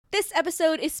This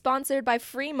episode is sponsored by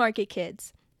Free Market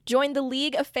Kids. Join the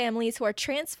league of families who are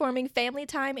transforming family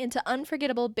time into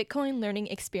unforgettable Bitcoin learning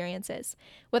experiences.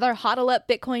 With our Hodl Up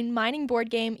Bitcoin mining board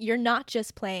game, you're not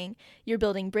just playing. You're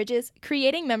building bridges,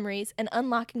 creating memories, and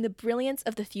unlocking the brilliance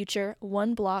of the future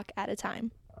one block at a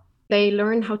time. They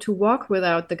learn how to walk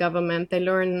without the government. They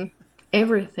learn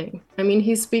everything. I mean,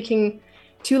 he's speaking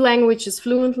 2 languages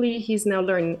fluently. He's now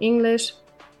learning English,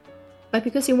 but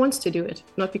because he wants to do it,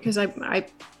 not because I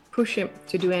push him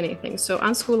to do anything. So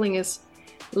unschooling is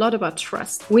a lot about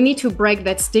trust. We need to break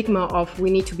that stigma of we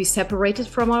need to be separated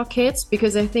from our kids,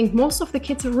 because I think most of the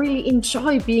kids really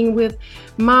enjoy being with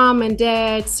mom and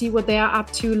dad, see what they are up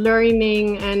to,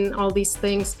 learning and all these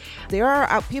things. There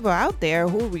are people out there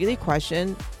who really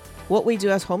question what we do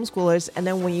as homeschoolers, and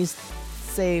then when you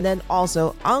say then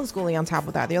also unschooling on top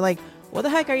of that, they're like, what the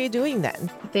heck are you doing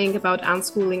then? Think about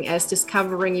unschooling as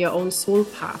discovering your own soul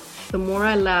path. The more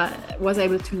I was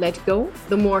able to let go,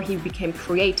 the more he became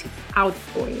creative,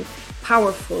 outgoing,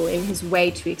 powerful in his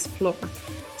way to explore.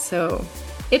 So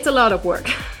it's a lot of work.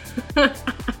 A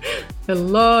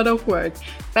lot of work,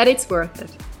 but it's worth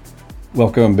it.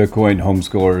 Welcome, Bitcoin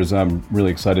homeschoolers. I'm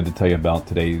really excited to tell you about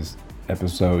today's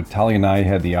episode. Talia and I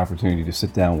had the opportunity to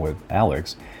sit down with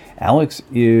Alex. Alex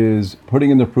is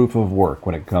putting in the proof of work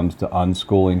when it comes to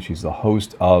unschooling. She's the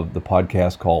host of the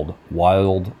podcast called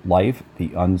Wild Life, the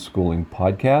Unschooling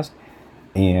Podcast.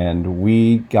 And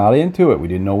we got into it. We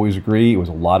didn't always agree. It was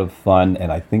a lot of fun.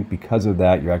 And I think because of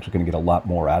that, you're actually going to get a lot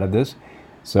more out of this.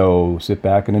 So sit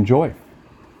back and enjoy.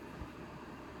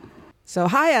 So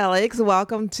hi, Alex.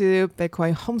 Welcome to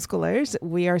Bitcoin Homeschoolers.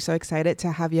 We are so excited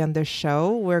to have you on the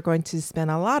show. We're going to spend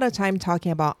a lot of time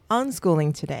talking about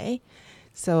unschooling today.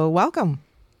 So welcome.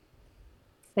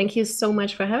 Thank you so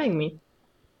much for having me.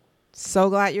 So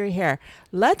glad you're here.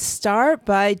 Let's start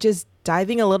by just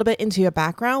diving a little bit into your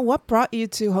background. What brought you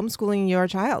to homeschooling your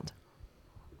child?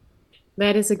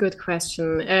 That is a good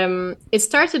question. It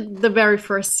started the very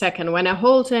first second when I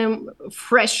hold him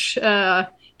fresh,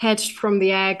 hatched from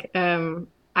the egg.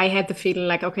 I had the feeling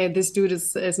like, okay, this dude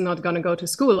is not going to go to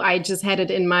school. I just had it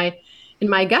in my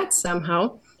gut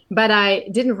somehow, but I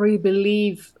didn't really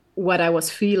believe what I was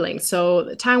feeling. So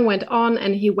the time went on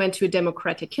and he went to a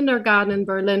democratic kindergarten in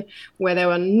Berlin where there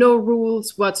were no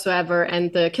rules whatsoever.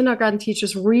 And the kindergarten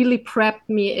teachers really prepped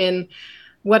me in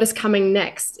what is coming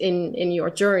next in your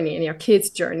journey, in your kid's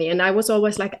journey. And I was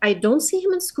always like, I don't see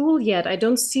him in school yet. I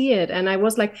don't see it. And I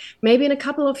was like, maybe in a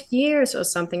couple of years or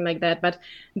something like that. But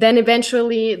then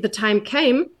eventually the time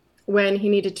came when he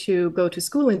needed to go to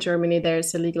school in Germany.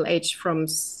 There's a legal age from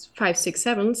 5, 6,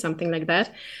 7, something like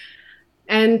that.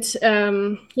 And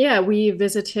we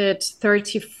visited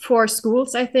 34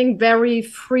 schools, I think, very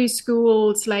free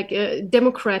schools, like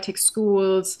democratic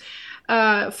schools,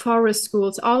 forest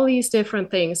schools, all these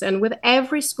different things. And with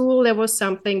every school, there was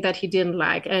something that he didn't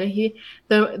like. And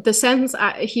the sentence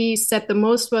he said the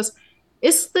most was,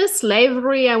 is this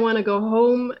slavery? I want to go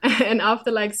home. And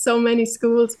after like so many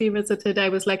schools we visited, I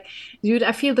was like, dude,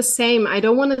 I feel the same. I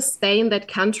don't want to stay in that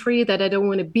country that I don't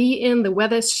want to be in. The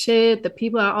weather's shit. The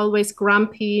people are always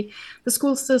grumpy. The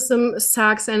school system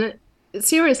sucks. And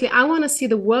seriously, I want to see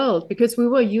the world, because we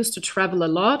were used to travel a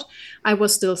lot. I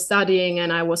was still studying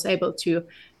and I was able to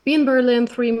be in Berlin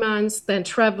 3 months, then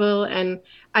travel. And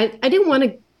I didn't want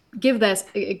to give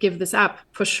this up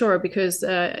for sure, because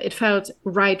it felt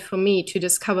right for me to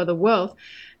discover the world.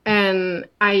 And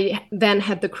I then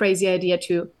had the crazy idea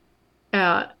to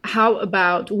how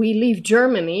about we leave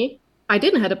Germany. I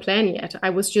didn't have a plan yet. I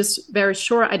was just very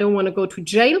sure I don't want to go to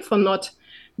jail for not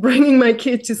bringing my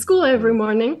kid to school every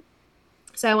morning.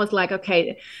 So I was like,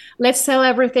 okay, let's sell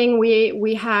everything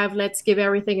we have, let's give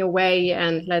everything away,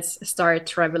 and let's start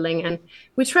traveling. And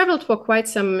we traveled for quite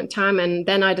some time, and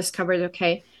then I discovered,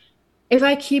 okay, if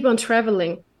I keep on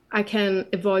traveling, I can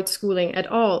avoid schooling at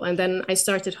all. And then I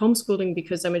started homeschooling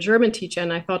because I'm a German teacher.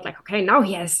 And I thought like, okay, now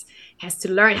he has to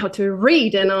learn how to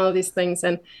read and all these things.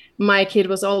 And my kid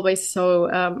was always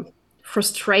so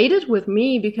frustrated with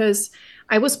me because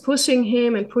I was pushing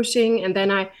him and pushing. And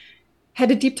then I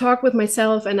had a deep talk with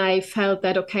myself and I felt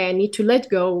that, okay, I need to let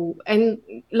go a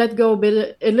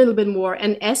little bit more.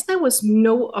 And as there was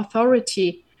no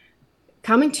authority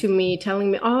coming to me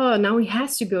telling me, oh, now he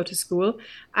has to go to school,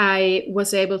 I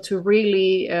was able to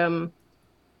really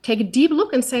take a deep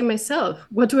look and say myself,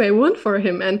 what do I want for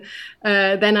him? And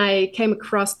then I came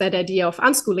across that idea of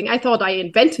unschooling. I thought I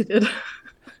invented it.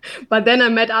 But then I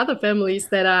met other families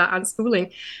that are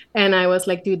unschooling. And I was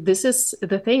like, dude, this is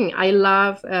the thing. I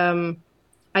love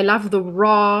the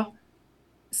raw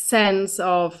sense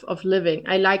of living.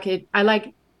 I like it. I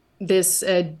like this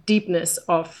deepness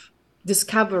of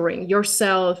discovering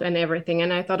yourself and everything.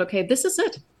 And I thought, okay, this is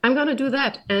it. I'm going to do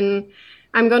that. And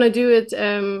I'm going to do it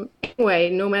anyway,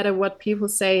 no matter what people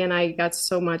say. And I got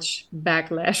so much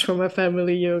backlash from my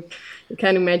family, you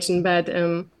can imagine. But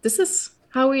this is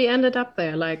how we ended up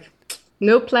there. Like,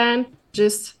 no plan,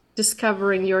 just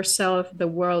discovering yourself, the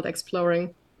world,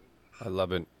 exploring. I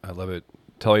love it. I love it.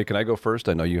 Talia, can I go first?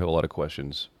 I know you have a lot of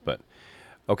questions, but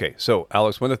okay. So,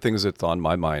 Alex, one of the things that's on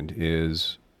my mind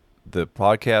is the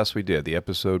podcast we did, the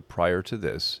episode prior to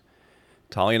this.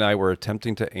 Talia and I were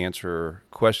attempting to answer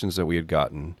questions that we had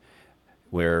gotten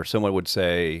where someone would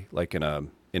say, like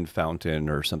in Fountain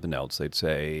or something else, they'd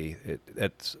say,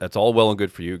 that's all well and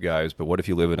good for you guys, but what if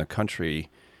you live in a country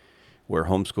where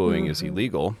homeschooling is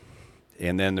illegal?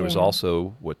 And then there was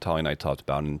also what Talia and I talked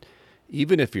about, and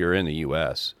even if you're in the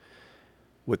U.S.,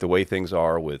 with the way things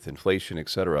are with inflation, et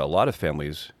cetera, a lot of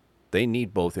families, they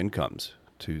need both incomes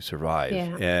to survive.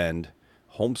 Yeah. And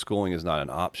homeschooling is not an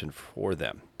option for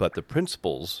them. But the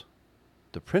principles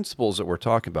that we're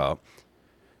talking about,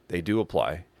 they do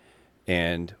apply.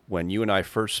 And when you and I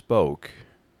first spoke,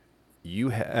 you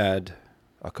had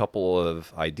a couple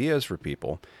of ideas for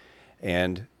people.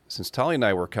 And since Talia and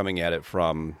I were coming at it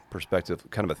from perspective,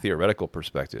 kind of a theoretical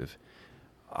perspective,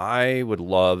 I would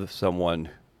love someone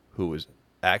who has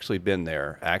actually been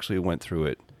there, actually went through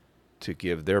it, to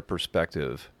give their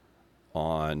perspective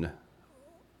on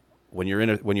when you're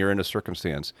in a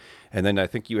circumstance. And then I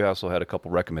think you also had a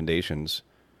couple recommendations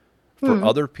for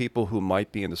other people who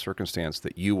might be in the circumstance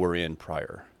that you were in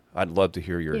prior. I'd love to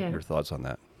hear your thoughts on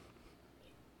that.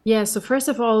 Yeah, so first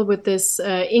of all, with this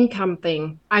income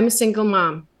thing, I'm a single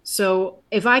mom. So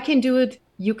if I can do it,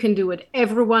 you can do it.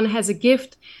 Everyone has a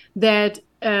gift that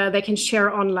they can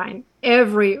share online.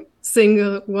 Every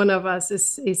single one of us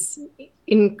is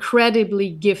incredibly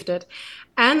gifted.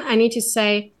 And I need to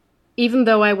say, even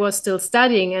though I was still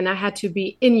studying and I had to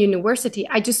be in university,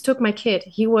 I just took my kid.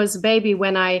 He was a baby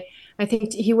when I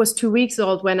think he was 2 weeks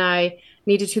old when I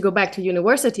needed to go back to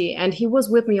university, and he was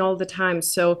with me all the time.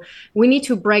 So we need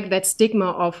to break that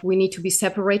stigma of we need to be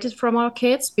separated from our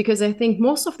kids, because I think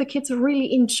most of the kids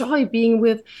really enjoy being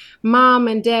with mom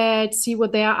and dad, see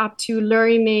what they are up to,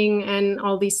 learning and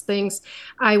all these things.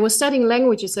 I was studying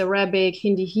languages, Arabic,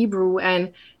 Hindi, Hebrew,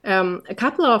 and a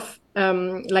couple of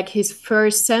like his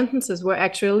first sentences were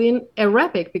actually in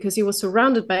Arabic because he was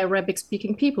surrounded by Arabic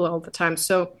speaking people all the time.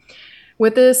 So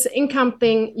with this income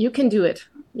thing, you can do it.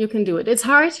 You can do it. It's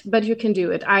hard, but you can do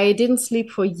it. I didn't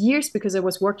sleep for years because I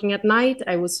was working at night.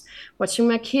 I was watching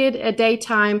my kid at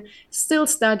daytime, still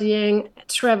studying,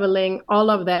 traveling, all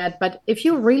of that. But if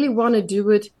you really want to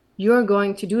do it, you're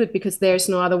going to do it because there's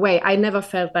no other way. I never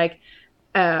felt like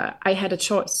I had a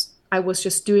choice. I was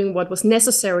just doing what was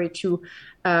necessary to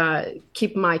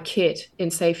keep my kid in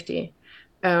safety.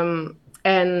 And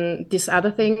this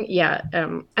other thing,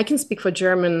 I can speak for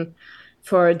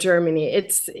Germany.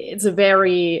 It's a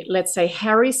very, let's say,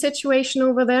 hairy situation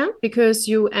over there because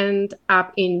you end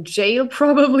up in jail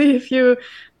probably if you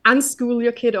unschool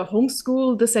your kid or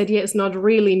homeschool. This idea is not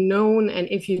really known, and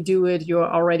if you do it, you're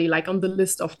already like on the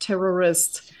list of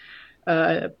terrorist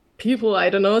people. I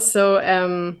don't know.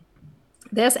 So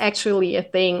there's actually a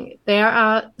thing. There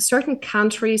are certain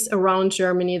countries around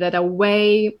Germany that are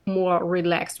way more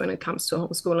relaxed when it comes to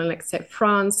homeschooling, like say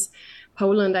France,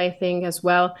 Poland, I think as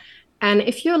well. And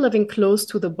if you're living close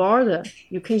to the border,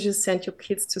 you can just send your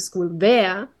kids to school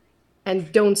there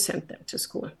and don't send them to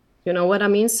school. You know what I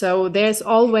mean? So there's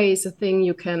always a thing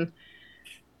you can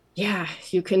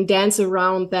dance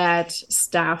around that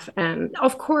stuff. And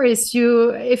of course,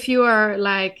 if you are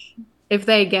like, if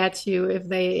they get you, if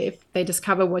they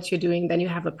discover what you're doing, then you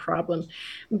have a problem.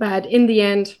 But in the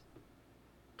end,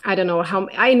 I don't know how.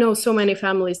 I know so many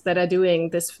families that are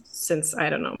doing this since, I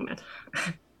don't know, man,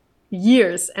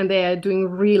 years, and they are doing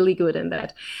really good in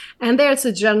that. And there's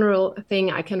a general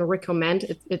thing I can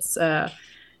recommend. It's an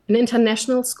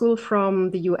international school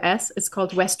from the US. It's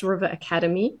called West River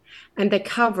Academy, and they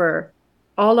cover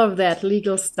all of that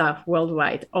legal stuff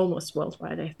worldwide, almost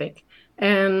worldwide, I think.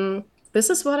 And this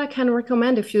is what I can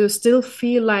recommend. If you still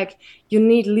feel like you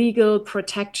need legal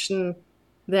protection,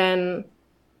 then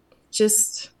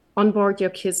just onboard your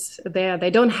kids there. They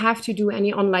don't have to do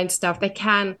any online stuff. They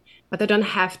can, but they don't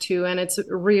have to. And it's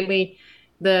really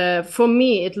for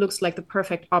me, it looks like the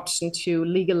perfect option to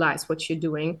legalize what you're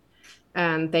doing.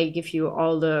 And they give you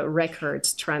all the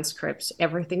records, transcripts,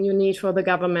 everything you need for the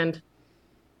government.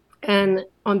 And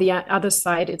on the other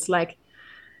side, it's like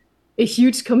a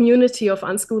huge community of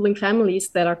unschooling families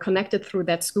that are connected through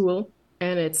that school.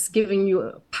 And it's giving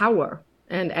you power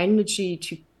and energy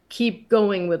to keep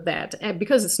going with that. And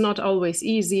because it's not always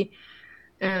easy,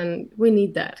 And we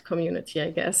need that community,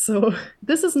 I guess. So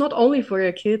this is not only for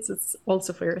your kids, it's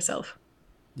also for yourself.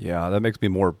 Yeah, that makes me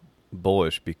more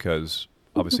bullish because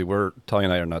obviously Talia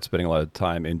and I are not spending a lot of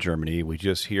time in Germany. We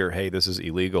just hear, hey, this is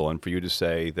illegal. And for you to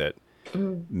say that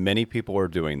many people are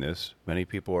doing this, many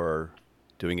people are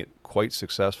doing it quite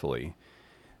successfully,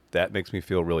 that makes me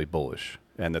feel really bullish.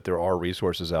 And that there are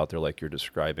resources out there like you're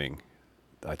describing.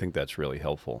 I think that's really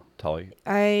helpful. Talia?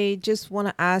 I just want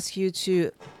to ask you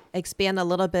to expand a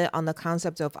little bit on the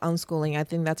concept of unschooling. I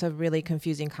think that's a really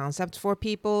confusing concept for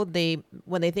people.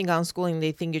 When they think unschooling,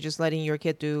 they think you're just letting your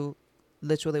kid do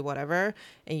literally whatever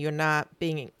and you're not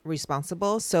being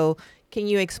responsible. So can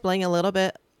you explain a little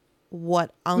bit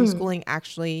what unschooling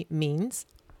actually means?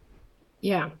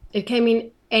 Yeah, it can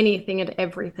mean anything and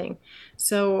everything.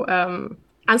 So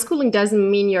unschooling doesn't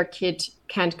mean your kid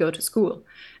can't go to school.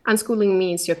 Unschooling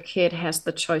means your kid has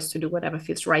the choice to do whatever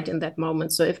feels right in that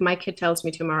moment. So if my kid tells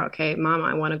me tomorrow, okay, mom,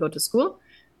 I want to go to school,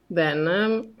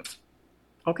 then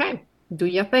okay, do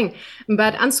your thing.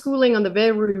 But unschooling on the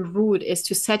very root is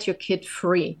to set your kid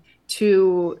free,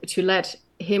 to let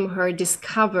him, her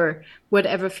discover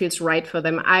whatever feels right for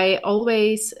them. I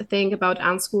always think about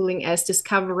unschooling as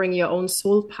discovering your own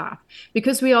soul path,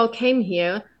 because we all came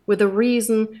here with a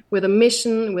reason, with a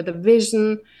mission, with a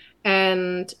vision.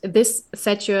 And this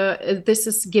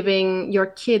is giving your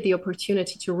kid the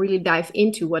opportunity to really dive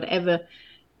into whatever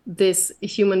this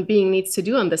human being needs to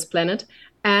do on this planet.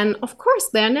 And of course,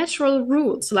 there are natural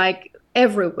rules, like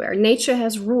everywhere. Nature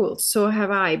has rules, so have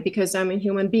I, because I'm a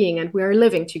human being and we are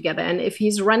living together. And if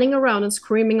he's running around and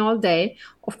screaming all day,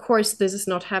 of course, this is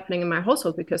not happening in my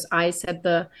household because I set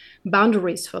the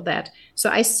boundaries for that. So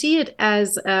I see it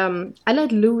as I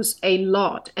let loose a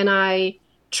lot, and I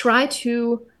try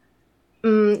to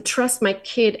trust my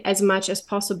kid as much as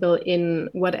possible in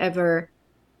whatever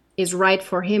is right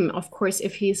for him. Of course,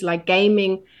 if he's like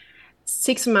gaming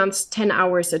 6 months, 10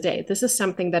 hours a day, this is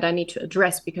something that I need to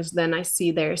address, because then I see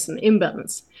there's an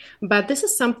imbalance. But this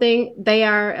is something they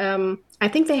are, I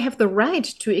think they have the right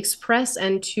to express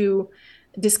and to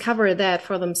discover that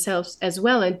for themselves as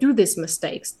well and do these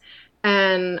mistakes.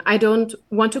 And I don't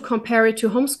want to compare it to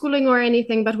homeschooling or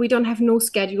anything, but we don't have no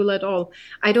schedule at all.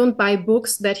 I don't buy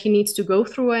books that he needs to go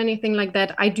through or anything like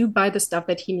that. I do buy the stuff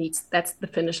that he needs. That's the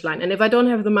finish line. And if I don't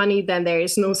have the money, then there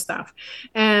is no stuff.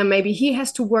 And maybe he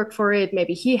has to work for it.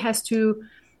 Maybe he has to,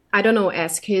 I don't know,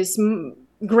 ask his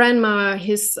grandma,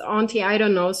 his auntie, I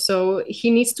don't know. So he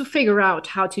needs to figure out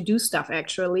how to do stuff,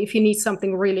 actually. If he needs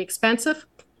something really expensive,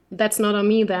 that's not on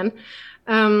me then.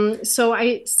 So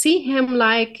I see him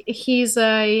like he's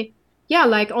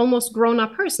like almost grown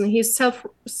up person. He's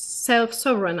self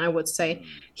sovereign, I would say.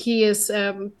 He is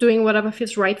doing whatever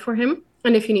feels right for him.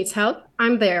 And if he needs help,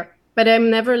 I'm there. But I'm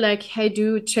never like, hey,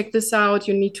 dude, check this out.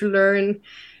 You need to learn.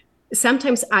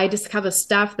 Sometimes I discover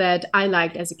stuff that I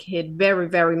liked as a kid very,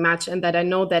 very much, and that I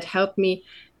know that helped me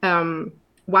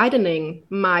widening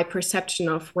my perception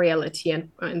of reality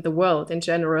and the world in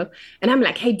general. And I'm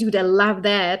like, hey, dude, I love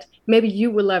that. Maybe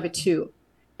you will love it too.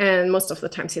 And most of the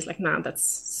times he's like, nah, that's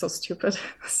so stupid.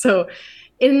 So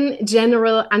in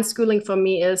general, unschooling for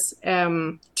me is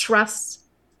trust,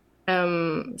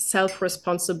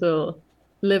 self-responsible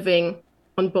living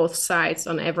on both sides,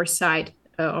 on every side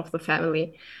of the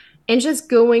family. And just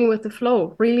going with the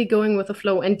flow, really going with the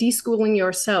flow, and deschooling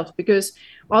yourself, because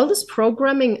all this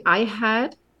programming I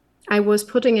had, I was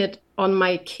putting it on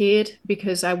my kid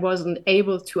because I wasn't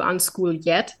able to unschool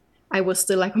yet. I was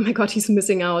still like, oh my God, he's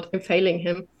missing out. I'm failing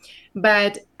him.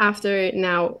 But after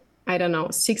now, I don't know,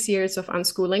 6 years of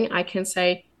unschooling, I can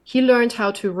say he learned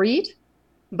how to read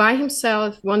by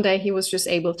himself. One day he was just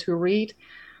able to read.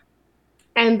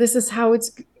 And this is how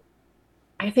it's,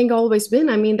 I think, always been.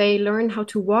 I mean, they learn how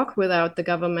to walk without the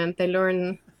government. They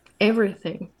learn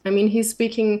everything. I mean, he's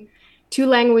speaking 2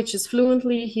 languages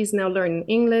fluently. He's now learning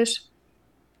English,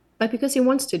 but because he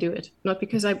wants to do it, not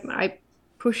because I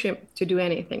push him to do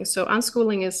anything. So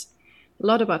unschooling is a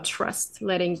lot about trust,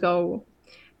 letting go,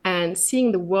 and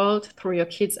seeing the world through your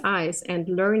kids' eyes and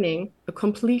learning a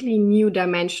completely new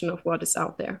dimension of what is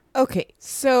out there. Okay,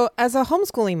 so as a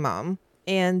homeschooling mom,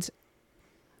 and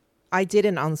I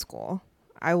didn't unschool,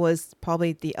 I was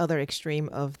probably the other extreme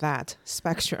of that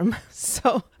spectrum.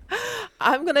 So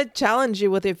I'm going to challenge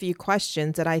you with a few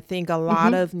questions that I think a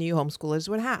lot of new homeschoolers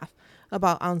would have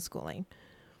about unschooling.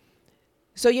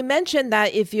 So you mentioned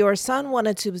that if your son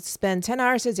wanted to spend 10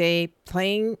 hours a day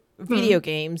playing video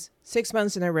games 6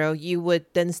 months in a row, you would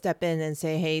then step in and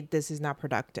say, hey, this is not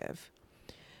productive.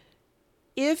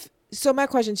 So my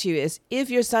question to you is, if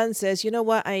your son says, you know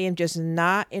what, I am just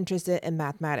not interested in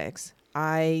mathematics.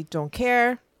 I don't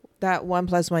care that 1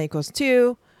 + 1 =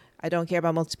 2. I don't care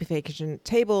about multiplication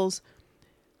tables.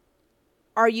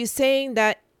 Are you saying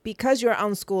that because you're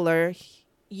an unschooler,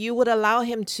 you would allow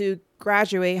him to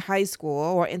graduate high school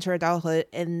or enter adulthood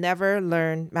and never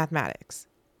learn mathematics?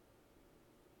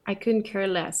 I couldn't care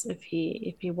less if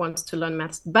he wants to learn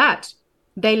maths, but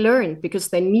they learn because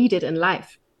they need it in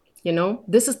life.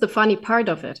 This is the funny part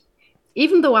of it.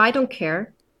 Even though I don't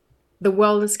care, the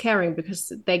world is caring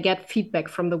because they get feedback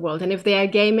from the world. And if they are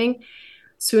gaming,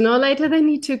 sooner or later they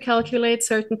need to calculate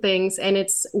certain things, and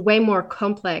it's way more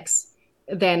complex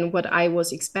than what I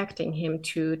was expecting him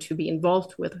to be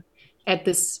involved with at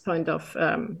this point of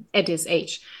at his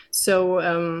age.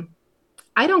 So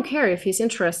I don't care if he's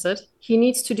interested. He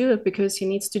needs to do it because he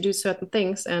needs to do certain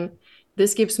things, and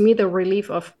this gives me the relief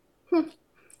of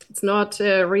it's not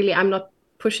really, I'm not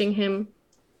pushing him.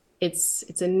 It's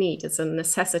a need, it's a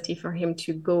necessity for him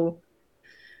to go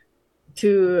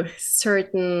to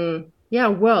certain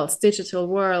worlds, digital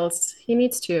worlds. He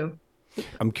needs to.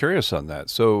 I'm curious on that.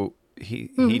 So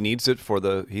he needs it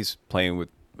he's playing with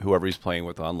whoever he's playing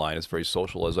with online. It's very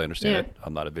social, as I understand it.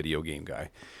 I'm not a video game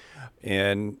guy.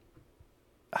 And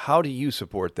how do you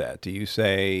support that? Do you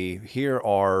say, here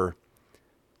are,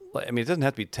 I mean, it doesn't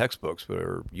have to be textbooks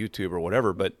or YouTube or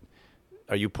whatever, but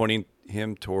are you pointing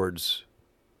him towards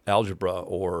algebra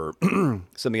or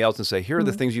something else and say, here are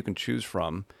the things you can choose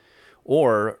from?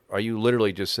 Or are you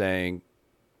literally just saying,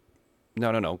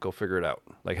 no, go figure it out?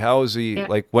 Like, how is he,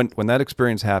 like when that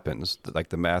experience happens, like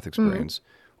the math experience,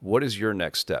 what is your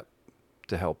next step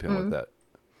to help him with that?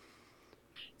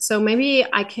 So maybe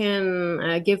I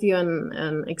can give you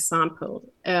an example.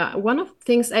 One of the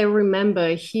things I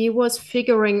remember, he was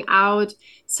figuring out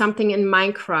something in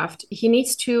Minecraft. He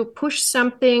needs to push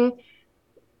something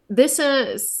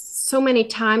so many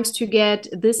times to get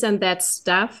this and that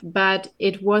stuff, but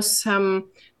it was some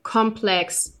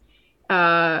complex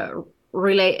I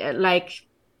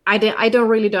don't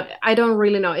really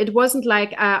know. It wasn't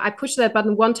like I push that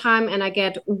button one time and I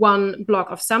get one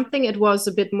block of something. It was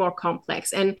a bit more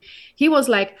complex. And he was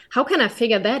like, how can I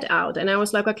figure that out? And I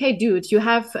was like, okay, dude, you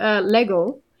have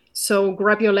Lego. So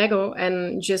grab your Lego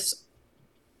and just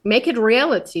make it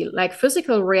reality, like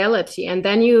physical reality. And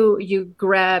then you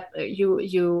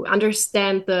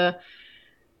understand the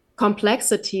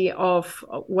complexity of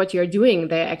what you're doing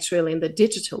there actually in the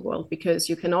digital world, because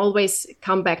you can always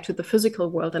come back to the physical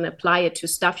world and apply it to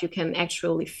stuff you can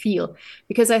actually feel.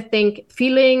 Because I think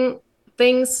feeling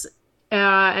things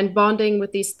and bonding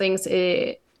with these things,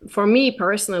 for me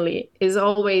personally, is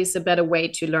always a better way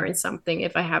to learn something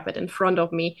if I have it in front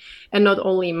of me and not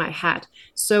only in my head.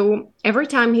 So every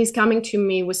time he's coming to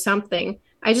me with something,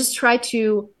 I just try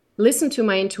to listen to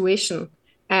my intuition.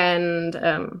 And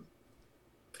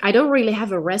I don't really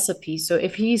have a recipe. So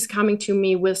if he's coming to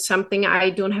me with something I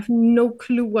don't have no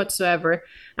clue whatsoever,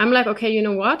 I'm like, okay, you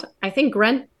know what? I think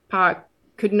grandpa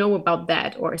could know about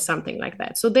that or something like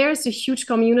that. So there's a huge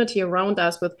community around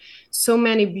us with so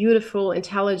many beautiful,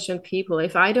 intelligent people.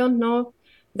 If I don't know,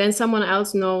 then someone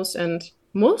else knows. And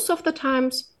most of the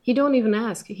times he don't even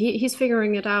ask. He's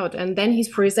figuring it out. And then he's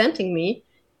presenting me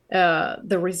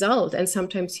the result. And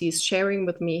sometimes he's sharing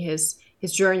with me his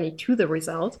journey to the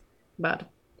result. But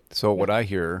so what I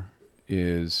hear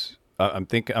is I'm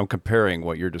comparing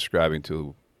what you're describing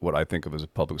to what I think of as a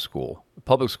public school. A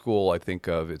public school, I think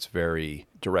of, it's very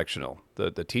directional.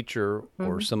 The teacher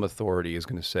or some authority is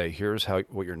going to say, here's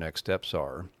what your next steps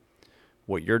are.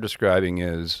 What you're describing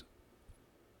is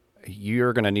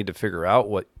you're going to need to figure out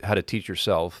how to teach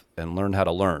yourself and learn how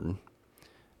to learn.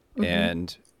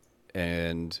 And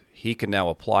he can now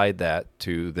apply that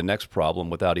to the next problem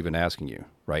without even asking you,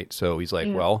 right? So he's like,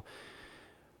 well,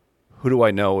 who do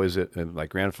I know? Is it my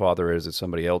grandfather? Is it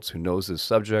somebody else who knows this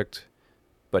subject?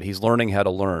 But he's learning how to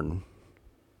learn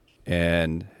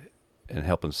and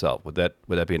help himself. Would that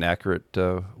be an accurate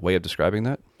way of describing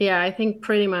that? Yeah, I think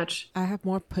pretty much. I have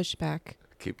more pushback.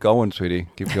 Keep going, sweetie.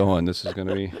 Keep going. This is going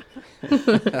to be...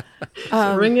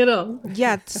 Bring it on.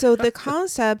 Yeah, so the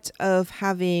concept of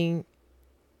having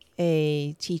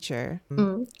a teacher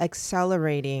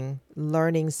accelerating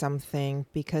learning something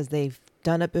because they've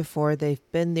done it before,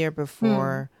 they've been there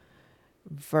before,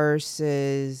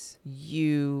 versus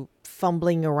you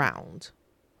fumbling around.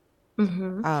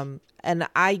 And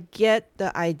I get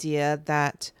the idea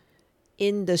that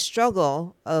in the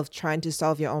struggle of trying to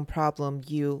solve your own problem,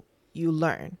 you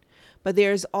learn. But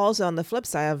there's also, on the flip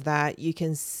side of that, you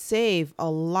can save a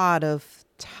lot of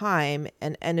time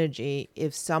and energy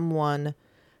if someone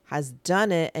has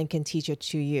done it and can teach it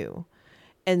to you.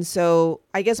 And so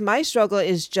I guess my struggle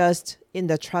is just in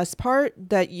the trust part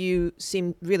that you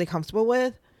seem really comfortable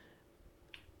with,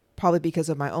 probably because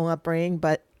of my own upbringing.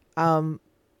 But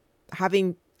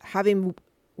having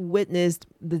witnessed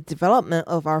the development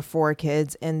of our four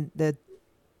kids and the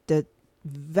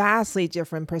vastly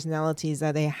different personalities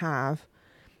that they have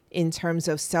in terms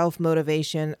of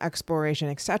self-motivation, exploration,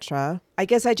 etc. I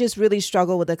guess I just really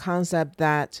struggle with the concept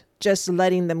that just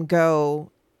letting them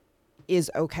go is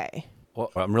okay.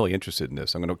 Well, I'm really interested in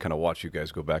this. I'm going to kind of watch you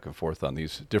guys go back and forth on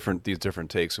these different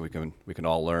takes, and we can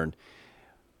all learn.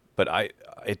 But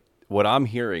what I'm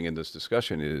hearing in this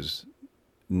discussion is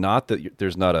not that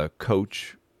there's not a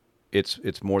coach.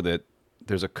 It's more that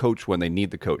there's a coach when they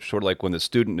need the coach. Sort of like when the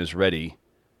student is ready,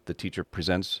 the teacher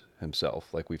presents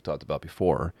himself, like we've talked about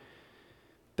before.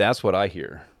 That's what I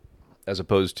hear, as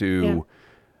opposed to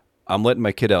I'm letting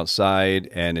my kid outside,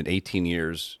 and in 18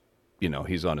 years,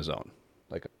 he's on his own.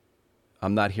 Like,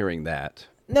 I'm not hearing that.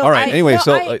 No, all right.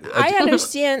 I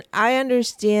understand. I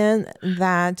understand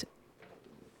that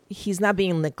he's not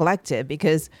being neglected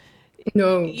because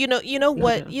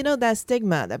that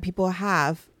stigma that people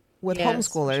have with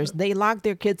homeschoolers. Sure. They lock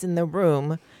their kids in the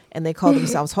room and they call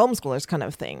themselves homeschoolers, kind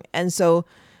of thing. And so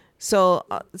sort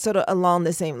of along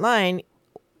the same line,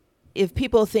 if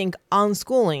people think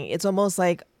unschooling, it's almost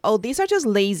like, oh, these are just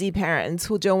lazy parents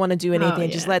who don't want to do anything,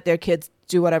 just let their kids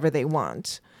do whatever they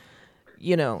want.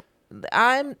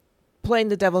 I'm playing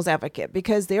the devil's advocate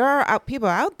because there are people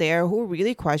out there who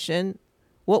really question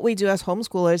what we do as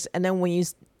homeschoolers. And then when you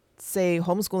say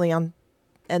homeschooling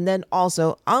and then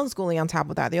also unschooling on top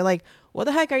of that, they're like, what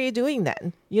the heck are you doing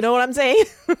then? You know what I'm saying?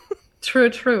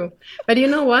 True. But you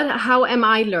know what? How am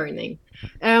I learning?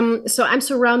 So I'm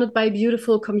surrounded by a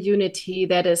beautiful community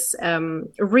that is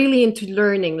really into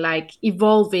learning, like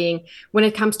evolving when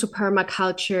it comes to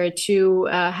permaculture, to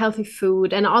healthy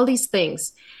food and all these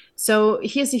things. So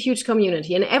here's a huge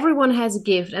community and everyone has a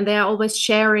gift and they are always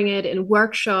sharing it in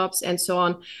workshops and so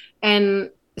on. And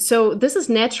so this is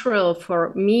natural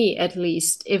for me, at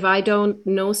least. If I don't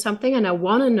know something and I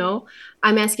want to know,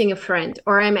 I'm asking a friend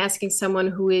or I'm asking someone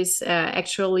who is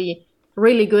actually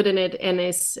really good in it and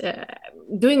is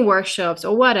doing workshops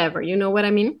or whatever. You know what I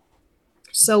mean?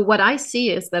 So what I see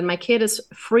is that my kid is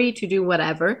free to do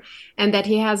whatever and that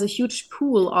he has a huge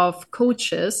pool of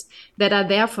coaches that are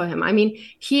there for him. I mean,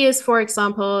 he is, for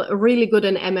example, really good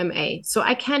in MMA. So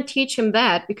I can't teach him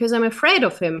that because I'm afraid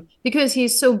of him because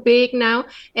he's so big now.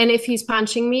 And if he's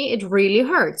punching me, it really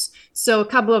hurts. So a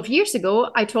couple of years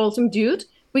ago, I told him, dude,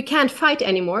 we can't fight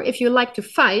anymore. If you like to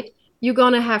fight, you're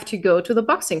going to have to go to the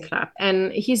boxing club.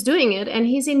 And he's doing it and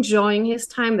he's enjoying his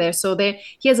time there. So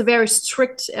he has a very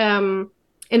strict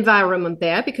environment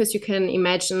there because you can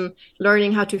imagine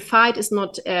learning how to fight is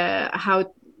not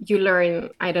how you learn,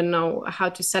 I don't know, how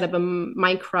to set up a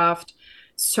Minecraft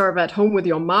server at home with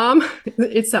your mom.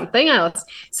 It's something else.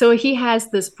 So he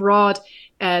has this broad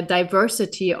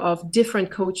diversity of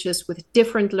different coaches with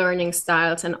different learning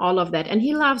styles and all of that. And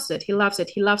he loves it. He loves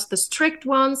it. He loves the strict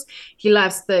ones. He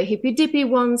loves the hippy dippy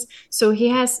ones. So he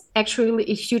has actually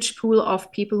a huge pool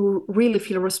of people who really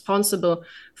feel responsible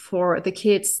for the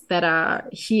kids that are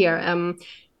here.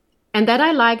 And that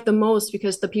I like the most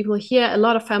because the people here, a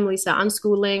lot of families are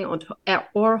unschooling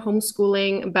or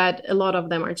homeschooling, but a lot of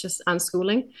them are just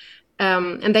unschooling.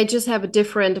 And they just have a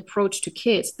different approach to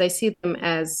kids. They see them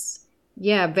as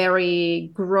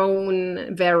very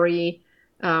grown, very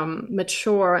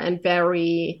mature, and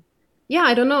very,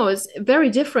 I don't know, it's very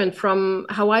different from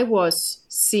how I was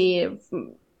seen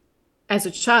as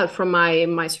a child from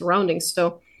my surroundings.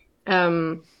 So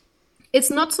it's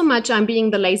not so much I'm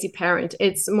being the lazy parent.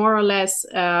 It's more or less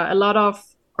a lot of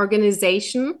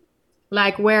organization,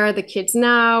 like where are the kids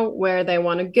now, where they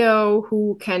want to go,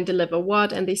 who can deliver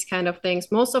what, and these kind of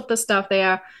things. Most of the stuff they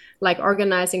are like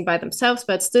organizing by themselves,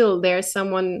 but still there's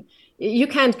someone. You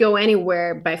can't go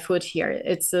anywhere by foot here.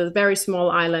 It's a very small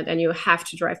island and you have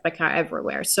to drive by car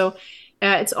everywhere. So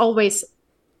it's always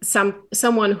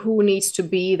someone who needs to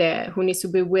be there, who needs to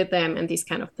be with them and these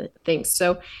kind of things.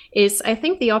 So it's, I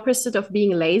think, the opposite of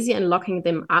being lazy and locking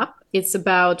them up. It's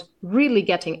about really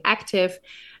getting active,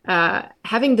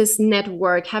 having this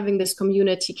network, having this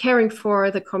community, caring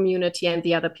for the community and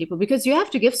the other people, because you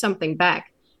have to give something back.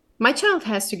 My child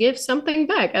has to give something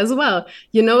back as well.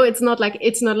 You know, it's not like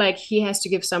he has to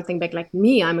give something back like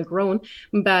me, I'm a grown,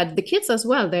 but the kids as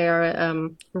well, they're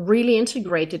really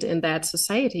integrated in that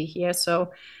society here.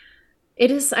 So it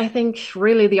is, I think,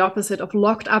 really the opposite of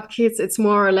locked up kids. It's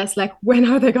more or less like, when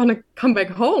are they going to come back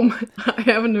home? I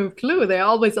have no clue. They're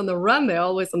always on the run. They're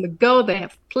always on the go. They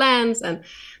have plans and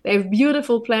they have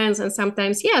beautiful plans. And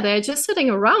sometimes, they're just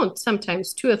sitting around,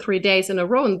 sometimes 2 or 3 days in a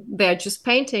row. And they're just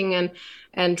painting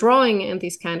and drawing and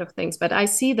these kind of things. But I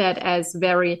see that as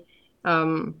very,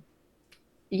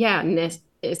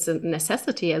 it's a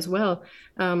necessity as well.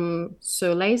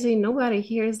 So lazy, nobody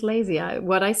here is lazy.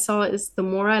 What I saw is the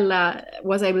more I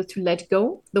was able to let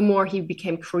go, the more he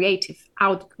became creative,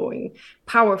 outgoing,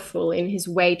 powerful in his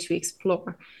way to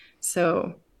explore.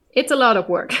 So it's a lot of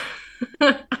work.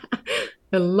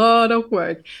 A lot of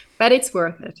work, but it's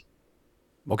worth it.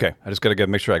 Okay, I just got to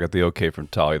make sure I got the okay from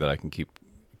Tali that I can keep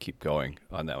going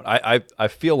on that one. I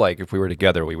feel like if we were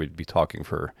together, we would be talking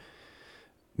for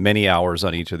many hours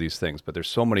on each of these things. But there's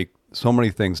so many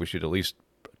things we should at least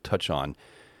touch on.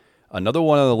 Another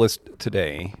one on the list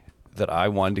today that I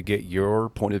wanted to get your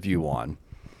point of view on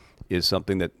is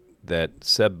something that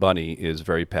Seb Bunny is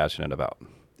very passionate about,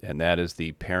 and that is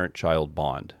the parent-child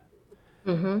bond.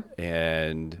 Mm-hmm.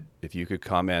 And if you could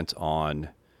comment on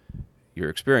your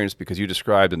experience, because you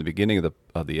described in the beginning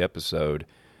of the episode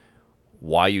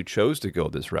why you chose to go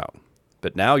this route,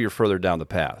 but now you're further down the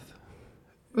path.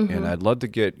 Mm-hmm. And I'd love to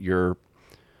get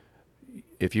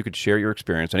if you could share your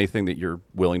experience, anything that you're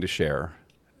willing to share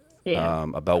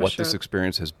about what this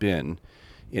experience has been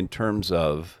in terms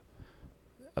of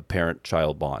a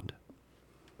parent-child bond.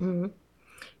 Mm-hmm.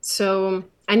 So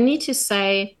I need to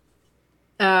say,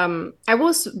 I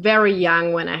was very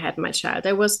young when I had my child.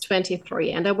 I was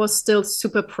 23 and I was still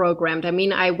super programmed. I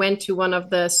mean, I went to one of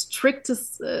the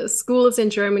strictest schools in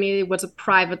Germany. It was a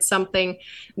private something.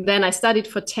 Then I studied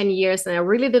for 10 years and I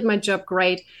really did my job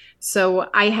great. So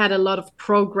I had a lot of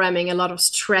programming, a lot of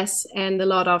stress, and a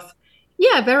lot of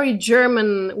very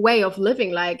German way of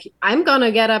living. Like, I'm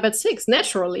gonna get up at 6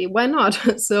 naturally. Why not?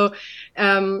 So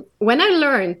when I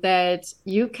learned that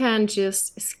you can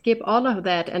just skip all of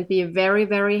that and be a very,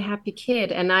 very happy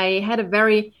kid, and I had a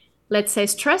very, let's say,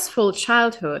 stressful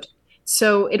childhood.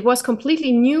 So it was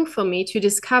completely new for me to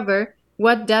discover,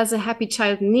 what does a happy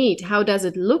child need? How does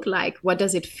it look like? What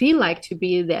does it feel like to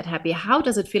be that happy? How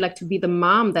does it feel like to be the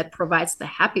mom that provides the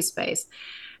happy space?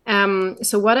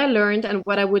 So what I learned and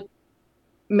what I would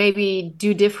maybe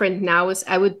do different now is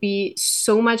I would be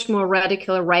so much more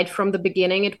radical right from the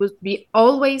beginning. It would be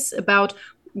always about,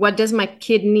 what does my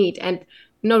kid need, and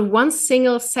not one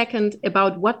single second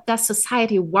about what does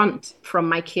society want from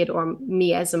my kid or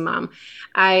me as a mom.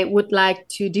 I would like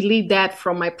to delete that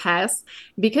from my past,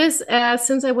 because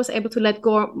since I was able to let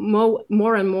go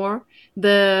more and more,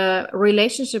 the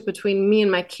relationship between me and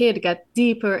my kid got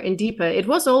deeper and deeper. It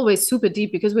was always super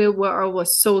deep because we were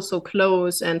always so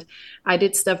close, and I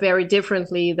did stuff very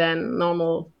differently than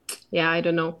normal, I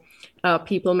don't know,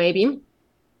 people maybe.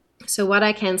 So what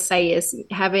I can say is,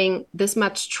 having this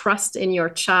much trust in your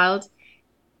child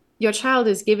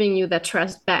is giving you that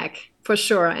trust back for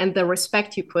sure, and the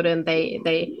respect you put in,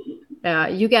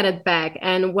 you get it back.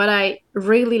 And what I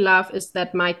really love is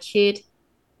that my kid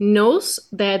knows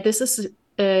that this is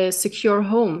a secure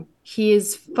home. He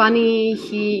is funny.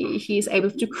 He's able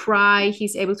to cry.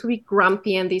 He's able to be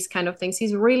grumpy and these kind of things.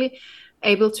 He's really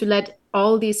able to let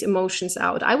all these emotions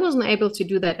out. I wasn't able to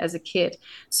do that as a kid.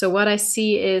 So what I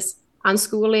see is,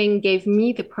 unschooling gave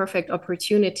me the perfect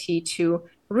opportunity to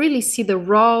really see the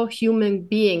raw human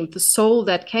being, the soul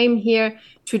that came here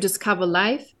to discover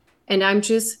life. And I'm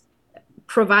just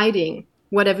providing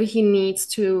whatever he needs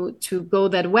to go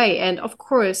that way. And of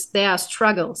course, there are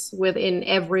struggles within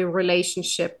every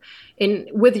relationship,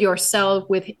 with yourself,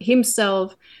 with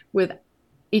himself, with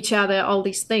each other, all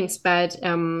these things. But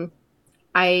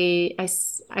I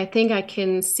think I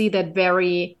can see that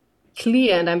very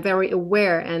clear, and I'm very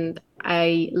aware, and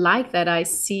I like that I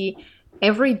see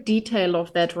every detail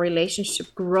of that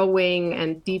relationship growing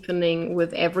and deepening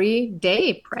with every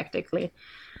day practically.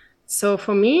 So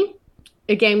for me,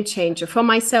 a game changer. For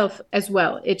myself as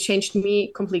well, it changed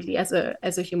me completely as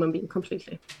a human being,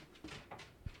 completely.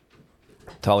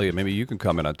 Talia, maybe you can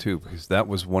comment on too, because that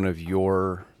was one of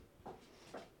your,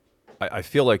 I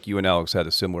feel like you and Alex had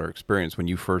a similar experience when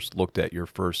you first looked at your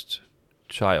first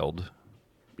child.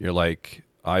 You're like,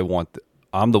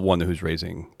 I'm the one who's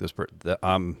raising this person.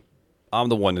 I'm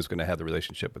the one who's going to have the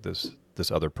relationship with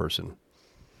this other person.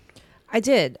 I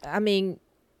did. I mean,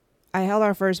 I held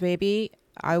our first baby.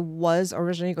 I was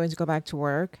originally going to go back to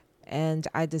work, and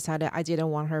I decided I didn't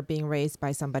want her being raised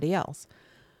by somebody else.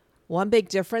 One big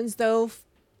difference, though,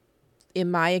 in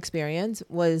my experience,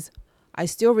 was I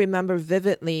still remember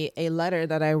vividly a letter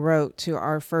that I wrote to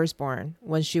our firstborn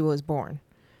when she was born.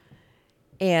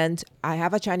 And I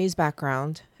have a Chinese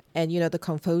background, and, the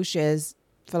Confucius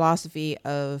philosophy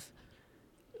of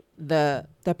the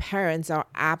parents are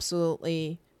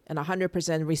absolutely and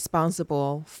 100%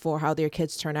 responsible for how their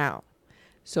kids turn out.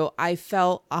 So I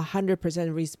felt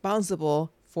 100%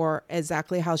 responsible for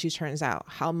exactly how she turns out.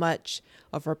 How much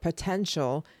of her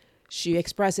potential she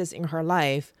expresses in her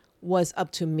life was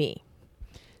up to me.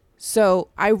 So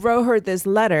I wrote her this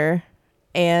letter,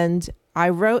 and I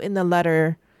wrote in the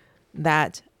letter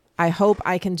that I hope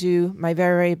I can do my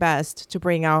very, very best to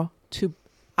bring out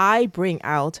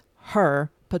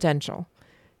her potential,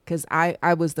 because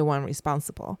I was the one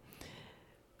responsible.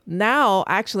 Now,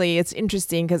 actually, it's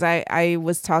interesting because I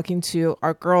was talking to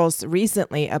our girls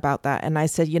recently about that. And I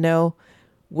said,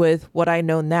 with what I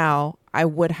know now, I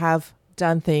would have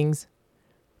done things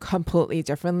completely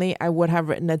differently. I would have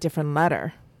written a different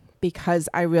letter, because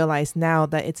I realize now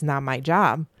that it's not my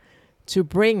job to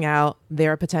bring out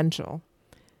their potential.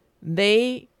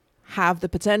 They have the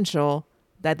potential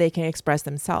that they can express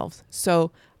themselves. So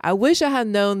I wish I had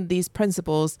known these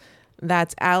principles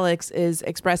that Alex is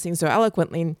expressing so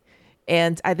eloquently.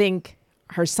 And I think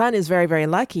her son is very, very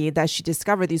lucky that she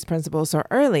discovered these principles so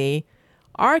early.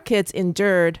 Our kids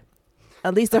endured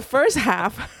at least the first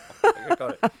half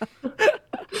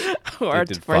or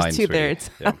first 2/3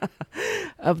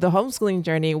 of the homeschooling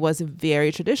journey was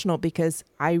very traditional, because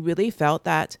I really felt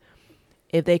that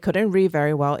if they couldn't read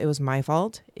very well, it was my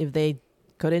fault. If they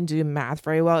couldn't do math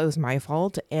very well, it was my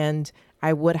fault. And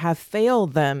I would have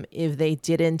failed them if they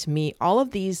didn't meet all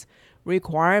of these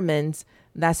requirements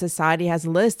that society has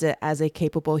listed as a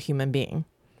capable human being.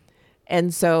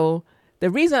 And so the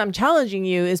reason I'm challenging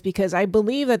you is because I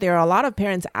believe that there are a lot of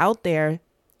parents out there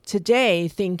today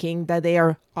thinking that they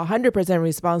are 100%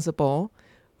 responsible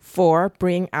for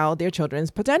bringing out their children's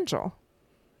potential.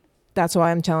 That's why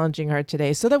I'm challenging her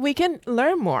today, so that we can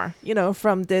learn more,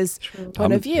 from this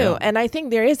point of view. Yeah. And I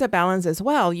think there is a balance as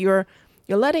well. You're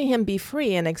letting him be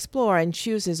free and explore and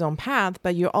choose his own path,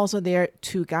 but you're also there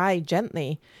to guide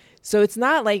gently. So it's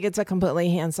not like it's a completely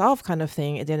hands-off kind of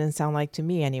thing. It didn't sound like to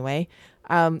me anyway.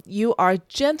 You are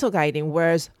gentle guiding,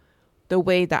 whereas the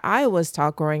way that I was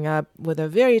taught growing up with a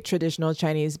very traditional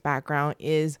Chinese background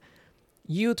is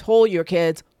you told your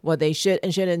kids what they should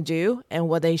and shouldn't do and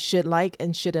what they should like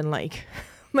and shouldn't like.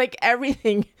 Like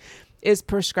everything is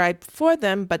prescribed for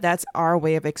them, but that's our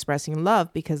way of expressing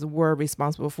love because we're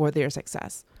responsible for their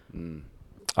success.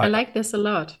 I like this a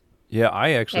lot. Yeah,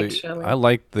 I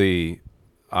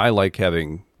like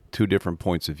having two different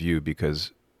points of view,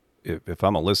 because if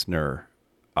I'm a listener,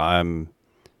 I'm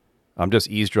just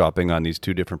eavesdropping on these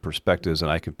two different perspectives,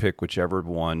 and I can pick whichever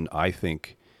one I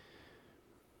think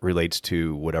relates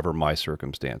to whatever my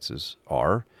circumstances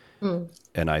are.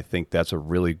 And I think that's a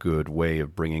really good way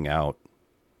of bringing out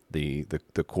the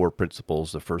core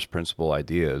principles, the first principle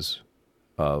ideas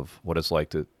of what it's like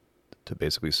to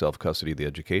basically self-custody the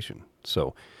education.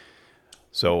 So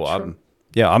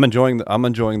I'm enjoying the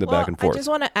back and forth. I just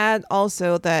want to add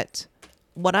also that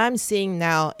what I'm seeing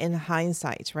now in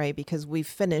hindsight, right? Because we've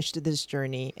finished this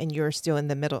journey and you're still in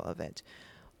the middle of it.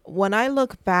 When I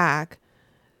look back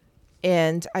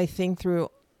and I think through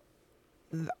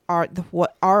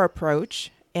our approach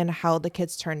and how the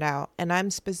kids turned out, and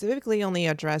I'm specifically only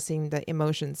addressing the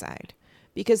emotion side,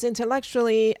 because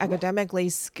intellectually, academically,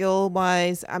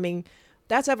 skill-wise, I mean,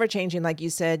 that's ever changing. Like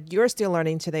you said, you're still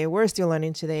learning today. We're still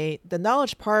learning today. The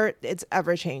knowledge part, it's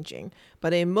ever changing. But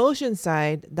the emotion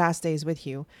side, that stays with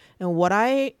you. And what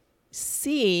I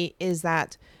see is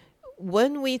that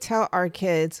when we tell our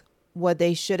kids what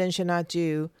they should and should not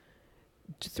do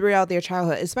throughout their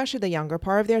childhood, especially the younger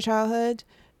part of their childhood,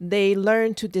 they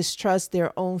learn to distrust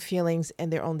their own feelings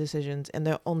and their own decisions and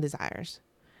their own desires.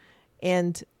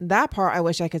 And that part, I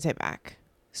wish I could take back.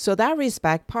 So that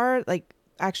respect part,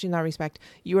 actually not respect,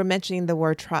 you were mentioning the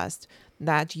word trust,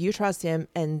 that you trust him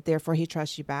and therefore he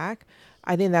trusts you back.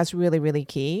 I think that's really, really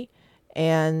key.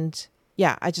 And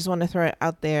yeah, I just want to throw it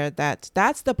out there that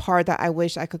that's the part that I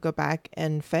wish I could go back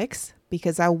and fix,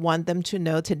 because I want them to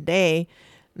know today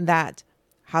that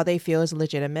how they feel is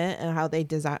legitimate, and how they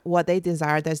desire, what they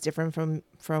desire that's different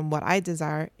from what I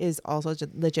desire is also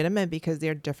legitimate, because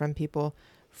they're different people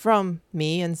from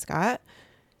me and Scott.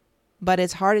 But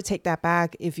it's hard to take that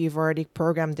back if you've already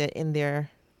programmed it in their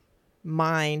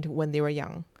mind when they were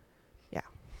young. Yeah.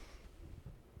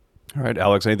 All right,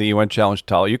 Alex, anything you want to challenge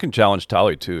Tali? You can challenge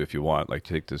Tali too if you want. Like,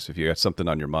 take this, if you got something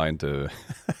on your mind, to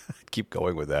keep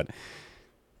going with that.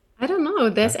 I don't know.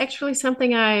 There's actually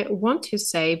something I want to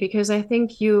say, because I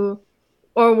think I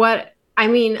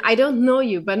don't know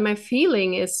you, but my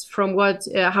feeling is from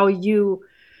how you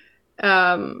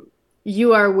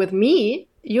are with me.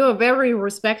 You are very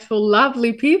respectful,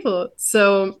 lovely people.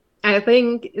 So I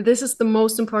think this is the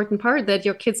most important part, that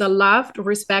your kids are loved,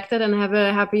 respected, and have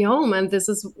a happy home. And this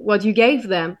is what you gave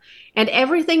them. And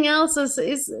everything else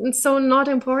is so not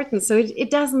important. So it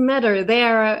doesn't matter.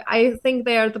 I think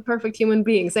they are the perfect human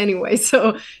beings anyway.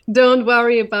 So don't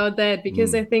worry about that,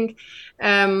 because I think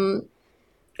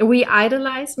we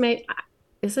idolize,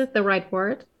 is it the right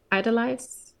word?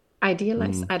 idealize, I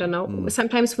don't know.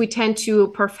 Sometimes we tend to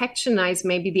perfectionize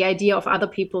maybe the idea of other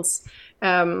people's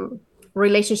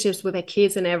relationships with their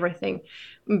kids and everything.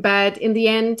 But in the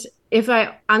end, if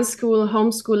I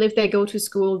homeschool, if they go to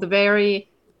school, the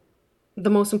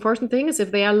most important thing is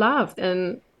if they are loved,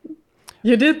 and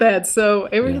you did that, so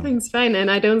everything's fine. And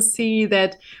I don't see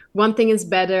that one thing is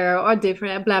better or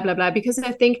different, blah blah blah, because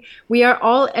I think we are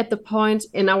all at the point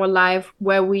in our life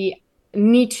where we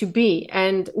need to be,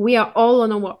 and we are all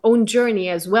on our own journey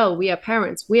as well. We are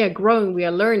parents, we are growing, we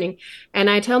are learning. And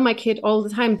I tell my kid all the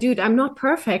time, dude, I'm not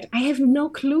perfect, I have no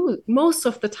clue, most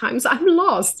of the times I'm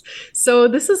lost. So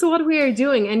this is what we are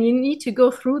doing, and you need to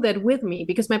go through that with me,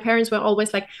 because my parents were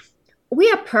always like,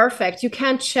 we are perfect, you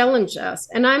can't challenge us.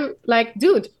 And I'm like,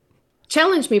 dude,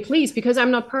 challenge me please, because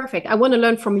I'm not perfect. I want to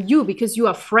learn from you, because you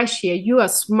are fresh here, you are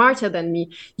smarter than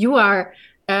me, you are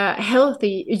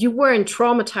healthy, you weren't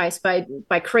traumatized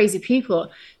by crazy people,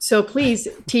 so please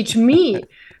teach me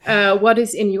what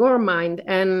is in your mind.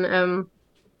 And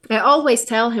I always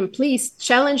tell him, please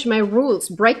challenge my rules,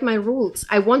 break my rules.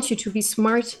 I want you to be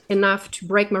smart enough to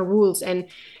break my rules, and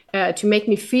to make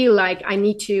me feel like I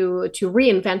need to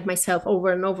reinvent myself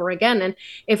over and over again. And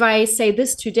if I say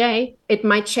this today, it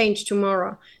might change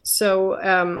tomorrow. So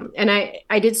and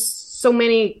I did so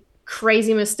many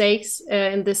crazy mistakes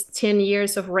in this 10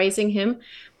 years of raising him.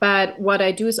 But what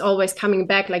I do is always coming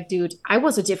back like, dude, I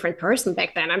was a different person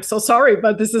back then. I'm so sorry,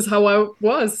 but this is how I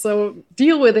was. So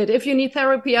deal with it. If you need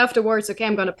therapy afterwards, okay,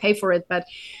 I'm going to pay for it. But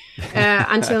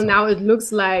until now, it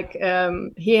looks like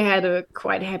he had a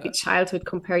quite happy childhood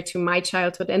compared to my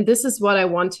childhood. And this is what I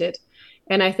wanted.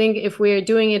 And I think if we're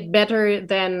doing it better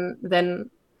than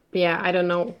yeah, I don't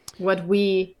know, what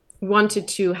we wanted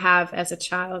to have as a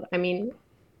child. I mean,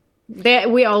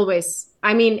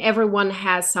 everyone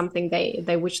has something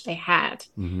they wish they had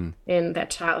in their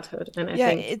childhood. And I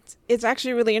think it's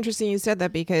actually really interesting you said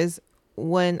that, because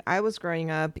when I was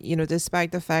growing up,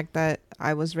 despite the fact that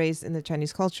I was raised in the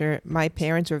Chinese culture, my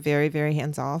parents were very, very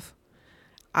hands off.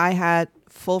 I had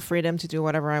full freedom to do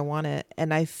whatever I wanted.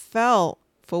 And I felt,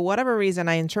 for whatever reason,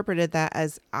 I interpreted that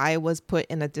as I was put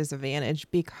in a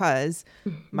disadvantage, because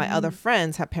my other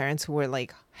friends had parents who were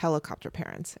like helicopter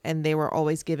parents, and they were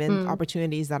always given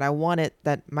opportunities that I wanted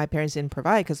that my parents didn't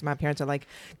provide, because my parents are like,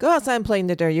 go outside and play in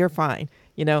the dirt, you're fine,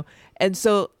 And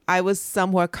so I was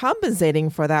somewhat compensating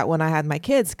for that when I had my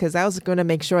kids, because I was going to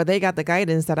make sure they got the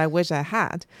guidance that I wish I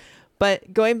had.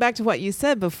 But going back to what you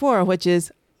said before, which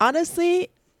is, honestly,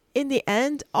 in the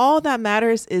end, all that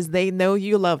matters is they know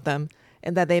you love them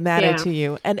and that they matter to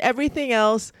you, and everything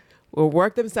else will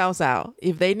work themselves out.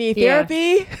 If they need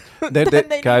therapy, then they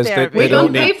need therapy. They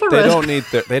don't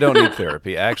need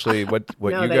therapy. Actually, what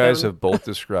you guys have both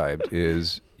described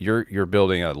is you're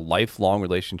building a lifelong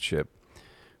relationship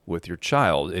with your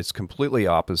child. It's completely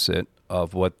opposite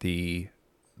of what the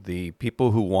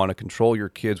people who want to control your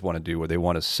kids want to do, where they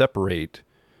want to separate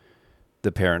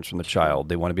the parents from the child.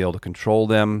 They want to be able to control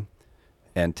them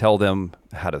and tell them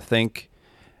how to think.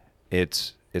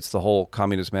 It's the whole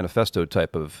Communist Manifesto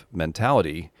type of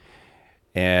mentality.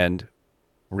 And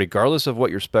regardless of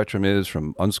what your spectrum is,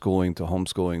 from unschooling to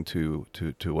homeschooling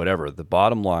to whatever, the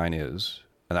bottom line is,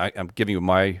 and I'm giving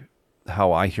you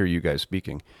how I hear you guys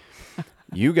speaking.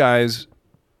 You guys,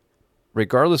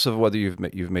 regardless of whether you've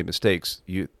made mistakes,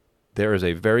 there is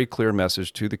a very clear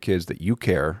message to the kids that you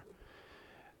care,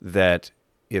 that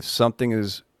if something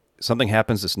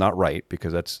happens that's not right,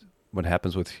 because that's what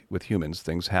happens with humans,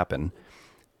 things happen.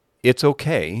 It's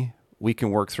okay. We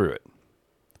can work through it.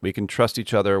 We can trust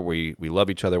each other. We love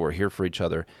each other. We're here for each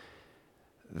other.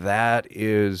 That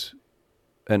is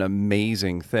an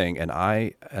amazing thing. And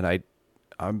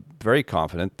I'm very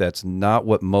confident that's not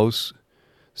what most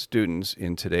students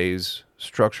in today's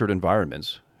structured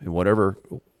environments, in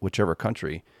whichever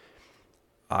country,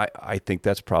 I think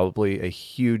that's probably a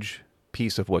huge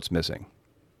piece of what's missing.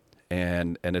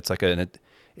 And it's like an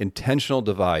intentional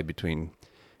divide between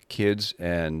kids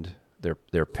and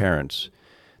their parents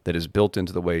that is built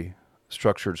into the way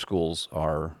structured schools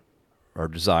are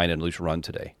designed and at least run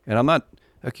today. And I'm not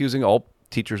accusing all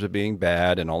teachers of being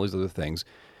bad and all these other things,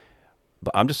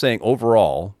 but I'm just saying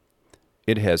overall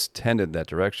it has tended that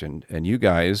direction, and you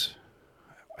guys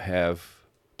have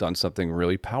done something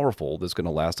really powerful that's going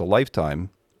to last a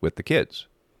lifetime with the kids,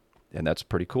 and that's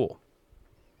pretty cool.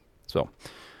 So,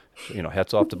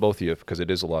 hats off to both of you, because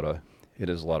it is a lot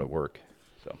of work.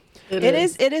 So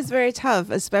it is very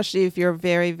tough, especially if you're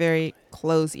very, very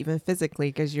close, even physically,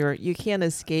 because you can't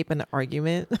escape an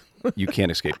argument. You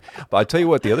can't escape. But I tell you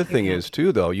what, the other thing is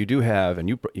too, though, you do have, and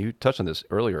you touched on this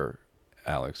earlier,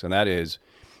 Alex, and that is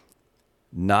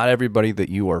not everybody that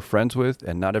you are friends with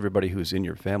and not everybody who's in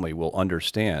your family will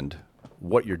understand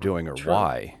what you're doing or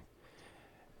why.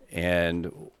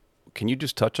 And can you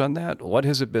just touch on that? What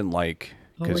has it been like?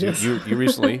 Because you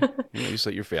recently, you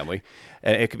said your family,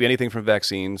 and it could be anything from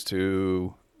vaccines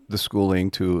to the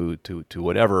schooling to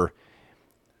whatever.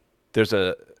 There's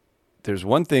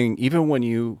one thing, even when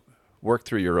you work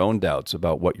through your own doubts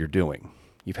about what you're doing,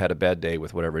 you've had a bad day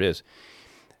with whatever it is,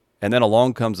 and then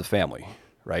along comes the family,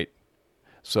 right?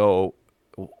 So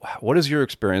what has your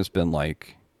experience been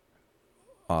like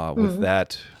with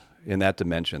that, in that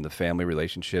dimension, the family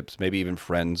relationships, maybe even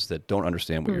friends that don't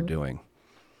understand what you're doing?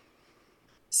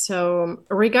 So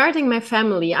regarding my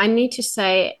family, I need to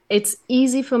say it's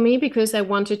easy for me because I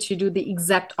wanted to do the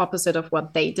exact opposite of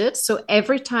what they did. So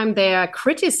every time they are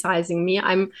criticizing me,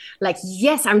 I'm like,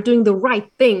 yes, I'm doing the right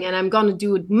thing. And I'm going to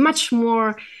do it much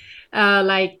more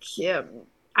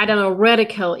I don't know,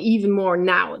 radical even more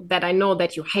now that I know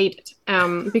that you hate it.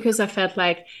 Because I felt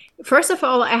like, first of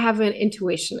all, I have an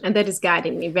intuition and that is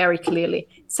guiding me very clearly.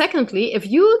 Secondly, if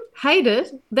you hate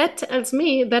it, that tells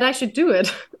me that I should do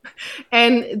it.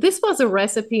 And this was a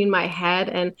recipe in my head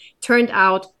and turned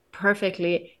out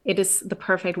perfectly. It is the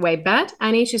perfect way. But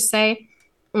I need to say,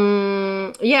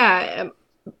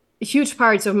 huge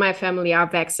parts of my family are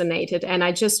vaccinated, and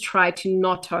I just try to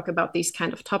not talk about these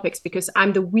kind of topics because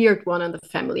I'm the weird one in the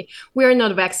family. We're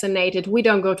not vaccinated, we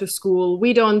don't go to school,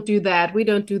 we don't do that, we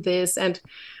don't do this, and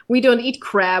we don't eat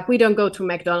crab, we don't go to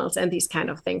McDonald's and these kind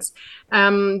of things.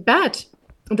 But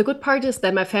the good part is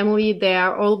that my family, they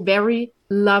are all very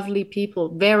lovely people,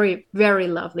 very, very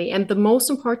lovely. And the most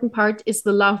important part is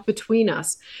the love between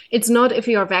us. It's not if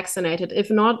you are vaccinated, if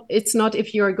not, it's not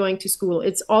if you are going to school.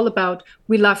 It's all about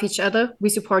we love each other, we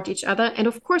support each other. And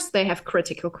of course, they have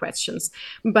critical questions.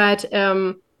 But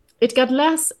it got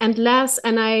less and less.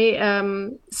 And I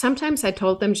sometimes I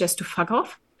told them just to fuck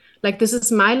off. Like, this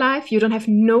is my life. You don't have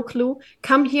no clue.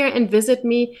 Come here and visit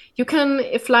me. You can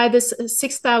fly this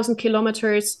 6,000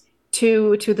 kilometers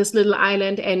to this little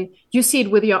island and you see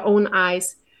it with your own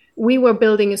eyes. We were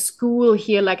building a school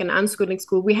here, like an unschooling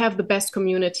school. We have the best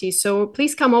community. So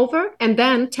please come over and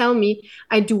then tell me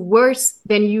I do worse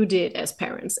than you did as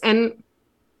parents. And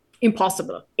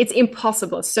impossible. It's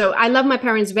impossible. So I love my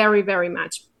parents very, very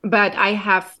much. But I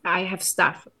have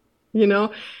stuff,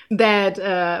 that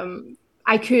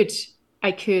I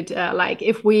could like,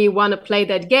 if we want to play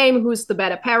that game, who's the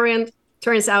better parent?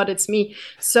 Turns out it's me.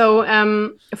 So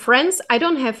friends, I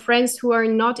don't have friends who are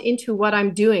not into what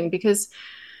I'm doing because,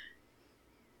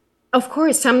 of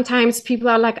course, sometimes people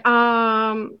are like,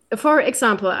 for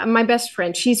example, my best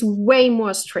friend, she's way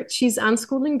more strict. She's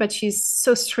unschooling, but she's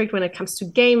so strict when it comes to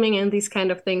gaming and these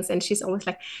kind of things. And she's always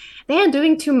like, they are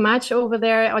doing too much over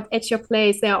there at your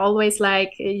place. They're always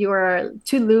like, you're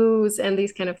too loose and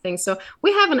these kind of things. So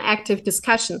we have an active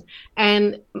discussion.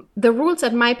 And the rules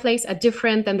at my place are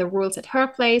different than the rules at her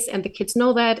place. And the kids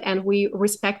know that. And we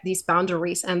respect these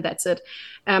boundaries. And that's it.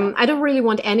 I don't really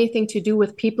want anything to do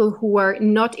with people who are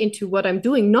not into what I'm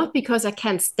doing, not because I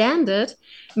can't stand it,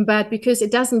 but because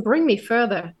it doesn't bring me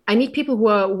further. I need people who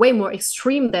are way more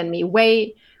extreme than me,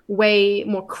 way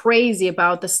more crazy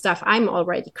about the stuff I'm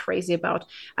already crazy about.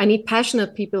 I need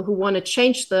passionate people who want to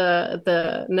change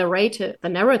the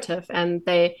narrative, and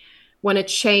they want to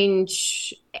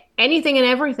change anything and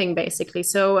everything, basically.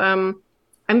 So I'm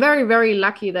very, very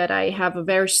lucky that I have a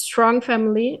very strong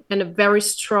family and a very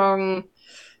strong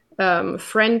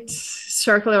friend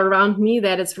circle around me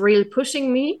that is really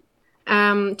pushing me,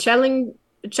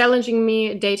 challenging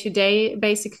me day to day,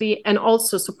 basically, and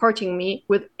also supporting me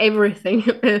with everything.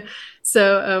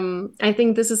 So I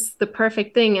think this is the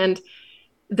perfect thing. And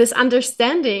this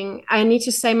understanding, I need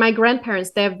to say, my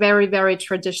grandparents, they're very, very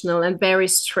traditional and very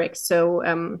strict.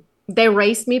 So they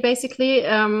raised me, basically.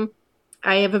 I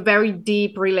have a very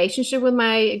deep relationship with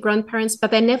my grandparents, but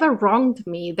they never wronged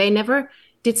me. They never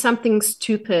did something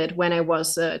stupid when I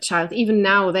was a child. Even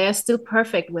now, they are still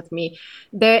perfect with me.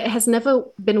 There has never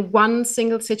been one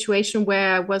single situation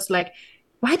where I was like,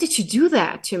 why did you do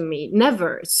that to me?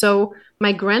 Never. So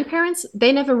my grandparents,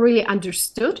 they never really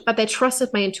understood, but they trusted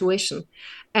my intuition.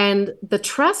 And the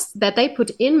trust that they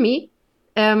put in me,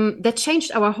 that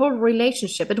changed our whole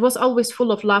relationship. It was always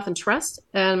full of love and trust.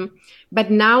 But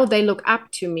now they look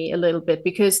up to me a little bit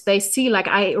because they see like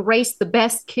I raised the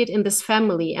best kid in this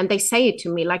family. And they say it to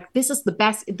me like, this is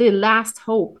the last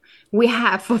hope we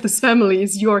have for this family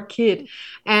is your kid.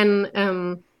 And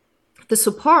the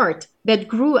support that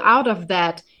grew out of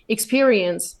that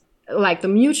experience, like the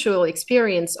mutual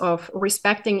experience of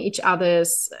respecting each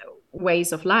other's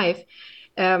ways of life,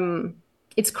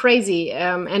 it's crazy.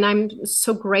 And I'm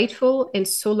so grateful and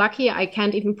so lucky. I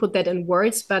can't even put that in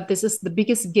words, but this is the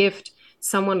biggest gift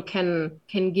someone can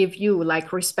give you,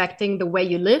 like respecting the way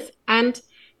you live, and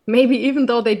maybe even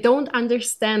though they don't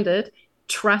understand it,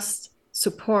 trust,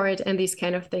 support, and these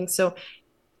kind of things. So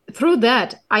through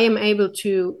that, I am able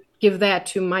to give that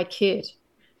to my kid.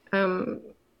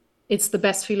 It's the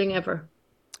best feeling ever.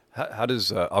 How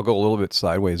does I'll go a little bit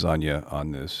sideways on you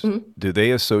on this. Do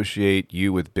they associate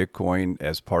you with Bitcoin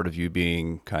as part of you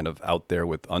being kind of out there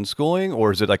with unschooling,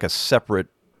 or is it like a separate?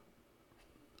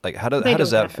 Like how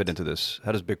does that fit into this?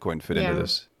 How does Bitcoin fit into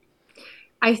this?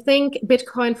 I think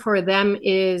Bitcoin for them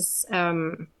is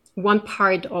one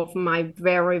part of my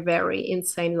very, very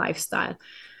insane lifestyle.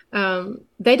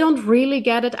 They don't really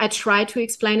get it. I try to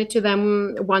explain it to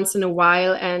them once in a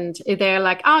while, and they're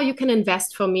like, "Oh, you can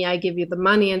invest for me. I give you the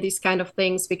money," and these kind of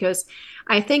things. Because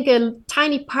I think a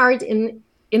tiny part in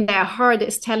their heart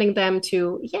is telling them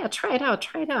to, yeah, try it out,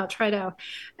 try it out, try it out.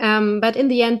 But in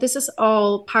the end, this is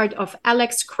all part of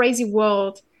Alex's crazy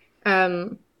world.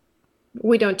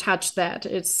 We don't touch that.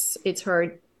 It's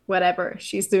her whatever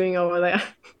she's doing over there.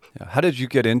 Yeah. How did you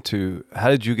get into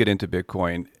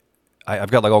Bitcoin?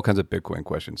 I've got like all kinds of Bitcoin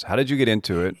questions. How did you get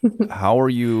into it? How are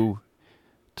you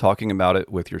talking about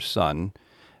it with your son?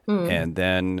 And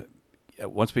then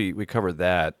once we cover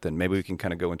that, then maybe we can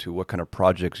kind of go into what kind of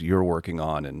projects you're working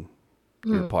on and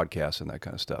your podcast and that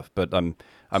kind of stuff. But I'm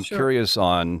Sure. curious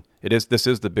on this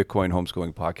is the Bitcoin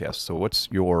homeschooling podcast. So what's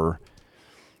your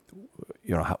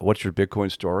what's your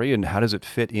Bitcoin story and how does it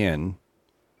fit in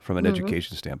from an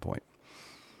education standpoint?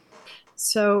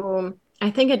 So I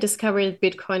think I discovered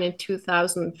Bitcoin in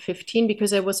 2015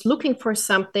 because I was looking for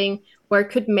something where I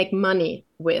could make money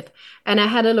with. And I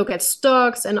had a look at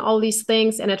stocks and all these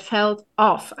things, and it felt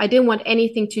off. I didn't want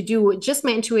anything to do with just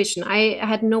my intuition. I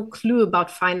had no clue about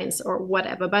finance or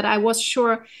whatever, but I was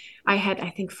sure I had,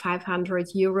 I think, 500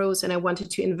 euros and I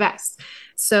wanted to invest.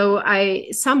 So I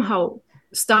somehow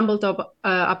stumbled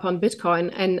upon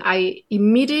Bitcoin, and I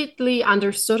immediately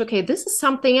understood, okay, this is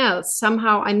something else.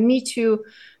 Somehow I need to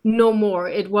know more.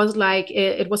 It was like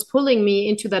it was pulling me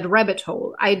into that rabbit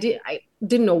hole. I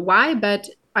didn't know why, but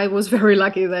I was very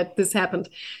lucky that this happened.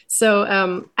 So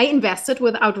I invested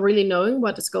without really knowing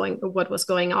what was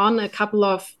going on. A couple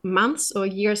of months or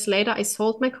years later, I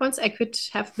sold my coins. I could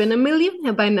have been a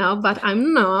millionaire by now, but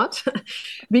I'm not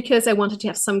because I wanted to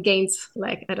have some gains.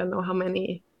 Like I don't know how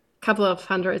many, couple of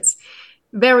hundreds.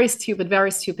 Very stupid,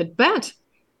 very stupid. But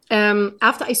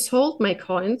after I sold my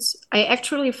coins, I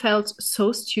actually felt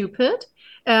so stupid.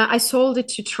 I sold it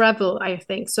to travel, I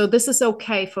think. So this is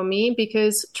okay for me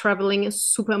because traveling is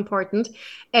super important.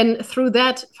 And through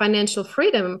that financial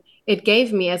freedom it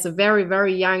gave me as a very,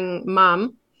 very young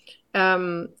mom,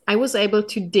 I was able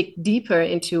to dig deeper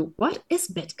into what is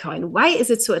Bitcoin? Why is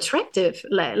it so attractive?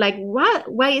 Like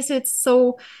what? Why is it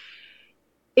so?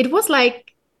 It was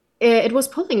like it was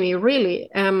pulling me really.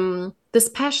 This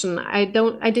passion, I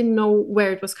didn't know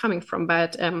where it was coming from,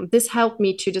 but this helped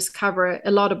me to discover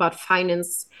a lot about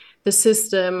finance, the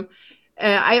system.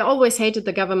 I always hated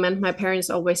the government. My parents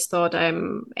always thought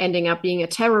I'm ending up being a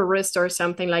terrorist or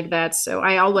something like that. So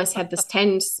I always had this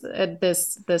tend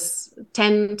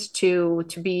to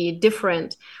be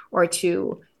different, or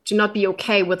to not be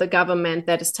okay with a government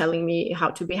that is telling me how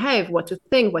to behave, what to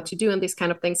think, what to do, and these kind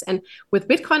of things. And with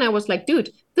Bitcoin, I was like, dude,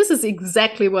 this is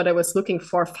exactly what I was looking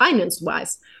for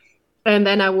finance-wise. And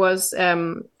then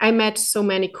I met so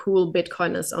many cool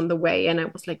Bitcoiners on the way, and I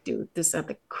was like, dude, these are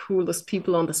the coolest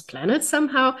people on this planet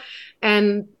somehow.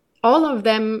 And all of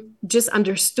them just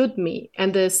understood me.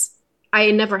 And I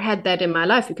never had that in my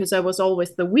life because I was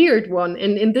always the weird one.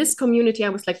 And in this community, I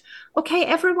was like, okay,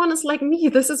 everyone is like me.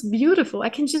 This is beautiful. I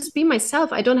can just be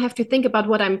myself. I don't have to think about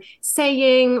what I'm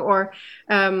saying or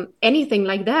anything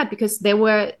like that, because they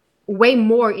were way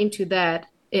more into that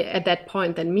at that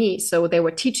point than me. So they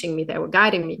were teaching me, they were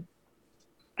guiding me.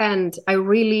 And I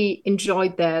really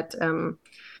enjoyed that.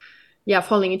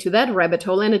 Falling into that rabbit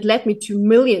hole, and it led me to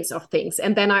millions of things.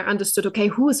 And then I understood, okay,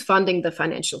 who is funding the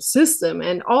financial system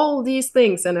and all these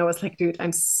things. And I was like, dude,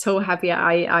 I'm so happy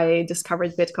I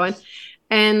discovered Bitcoin.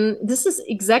 And this is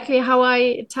exactly how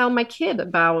I tell my kid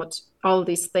about all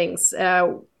these things.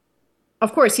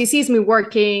 Of course, he sees me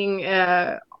working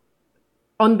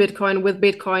on Bitcoin, with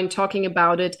Bitcoin, talking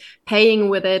about it, paying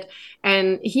with it.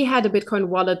 And he had a Bitcoin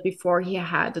wallet before he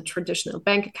had a traditional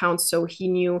bank account. So he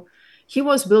knew. He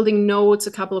was building nodes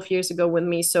a couple of years ago with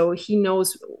me, so he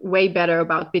knows way better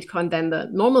about Bitcoin than the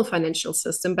normal financial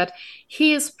system. But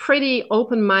he is pretty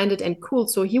open-minded and cool,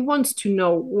 so he wants to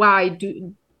know why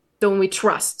don't we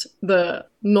trust the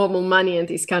normal money and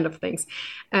these kind of things?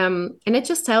 And I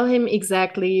just tell him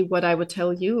exactly what I would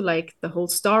tell you, like the whole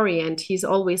story. And he's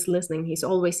always listening. He's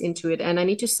always into it. And I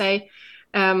need to say,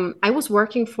 I was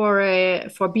working for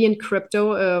Be in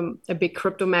Crypto, a big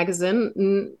crypto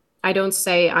magazine. I don't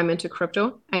say I'm into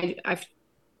crypto. I've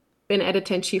been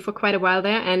editor-in-chief for quite a while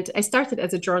there, and I started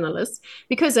as a journalist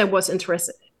because I was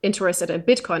interested in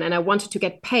Bitcoin, and I wanted to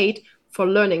get paid for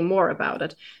learning more about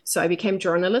it. So I became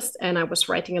journalist, and I was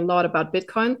writing a lot about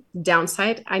Bitcoin.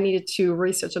 Downside, I needed to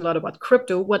research a lot about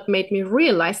crypto, what made me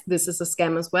realize this is a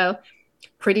scam as well.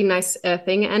 Pretty nice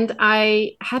thing. And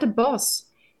I had a boss,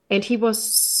 and he was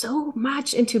so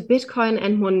much into Bitcoin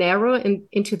and Monero and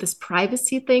into this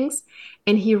privacy things.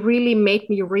 And he really made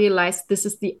me realize this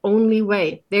is the only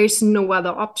way. There's no other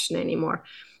option anymore.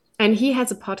 And he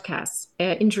has a podcast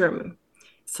in German.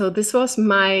 So this was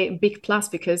my big plus,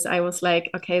 because I was like,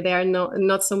 okay, there are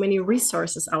not so many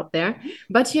resources out there.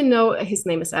 But his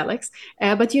name is Alex.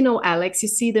 But Alex, you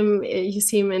see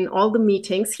him in all the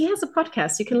meetings. He has a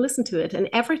podcast. You can listen to it. And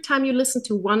every time you listen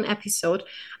to one episode,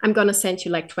 I'm going to send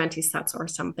you like 20 sats or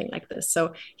something like this.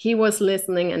 So he was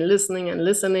listening and listening and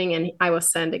listening, and I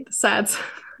was sending the sats.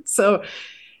 So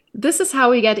this is how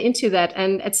we get into that.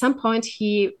 And at some point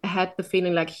he had the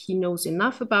feeling like he knows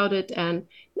enough about it, and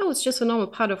no, it's just a normal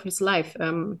part of his life.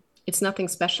 It's nothing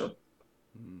special.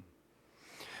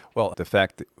 Well, the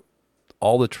fact that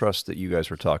all the trust that you guys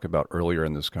were talking about earlier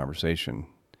in this conversation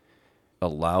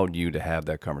allowed you to have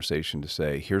that conversation to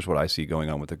say, here's what I see going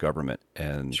on with the government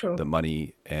and True. the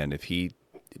money. And if he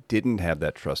didn't have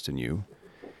that trust in you,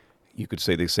 you could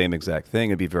say the same exact thing.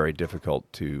 It'd be very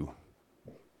difficult to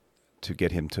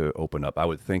get him to open up. I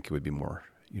would think it would be more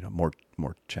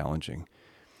challenging.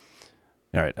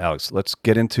 All right, Alex, let's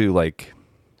get into like,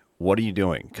 what are you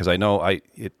doing? Because I know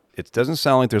it doesn't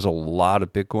sound like there's a lot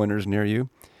of Bitcoiners near you,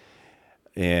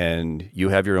 and you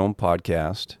have your own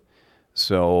podcast.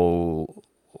 So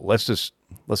let's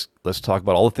talk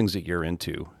about all the things that you're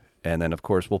into, and then of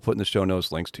course we'll put in the show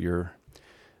notes links to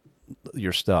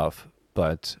your stuff.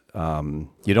 But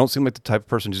you don't seem like the type of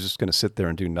person who's just going to sit there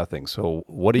and do nothing. So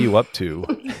what are you up to?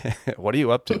 What are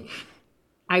you up to?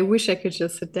 I wish I could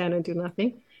just sit down and do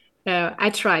nothing. I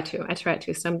try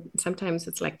to. Sometimes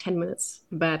it's like 10 minutes,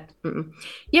 but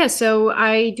yeah. So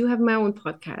I do have my own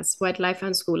podcast, White Life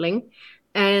Unschooling,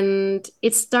 and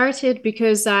it started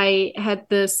because I had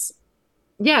this,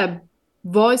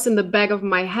 voice in the back of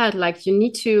my head, like, you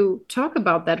need to talk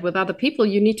about that with other people.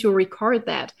 You need to record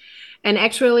that. And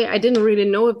actually, I didn't really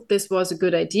know if this was a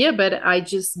good idea, but I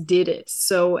just did it.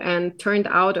 So, and turned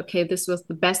out, okay, this was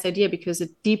the best idea because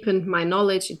it deepened my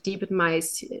knowledge, it deepened my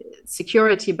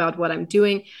security about what I'm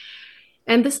doing.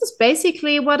 And this is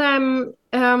basically what I'm,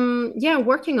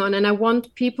 working on. And I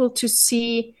want people to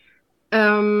see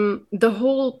the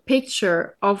whole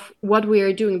picture of what we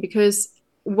are doing, because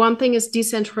one thing is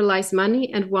decentralized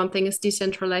money and one thing is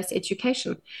decentralized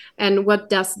education. And what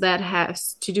does that have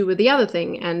to do with the other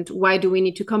thing? And why do we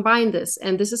need to combine this?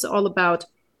 And this is all about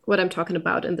what I'm talking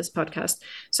about in this podcast.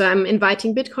 So I'm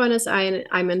inviting Bitcoiners.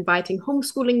 I'm inviting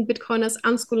homeschooling Bitcoiners,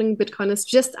 unschooling Bitcoiners,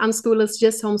 just unschoolers,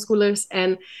 just homeschoolers.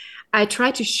 And I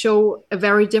try to show a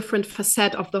very different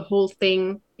facet of the whole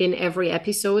thing in every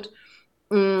episode.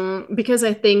 Because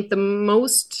I think the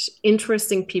most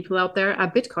interesting people out there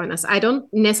are Bitcoiners. I don't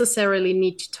necessarily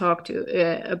need to talk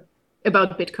to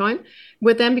about Bitcoin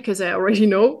with them because I already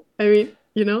know.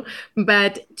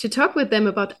 But to talk with them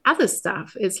about other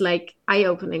stuff is like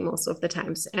eye-opening most of the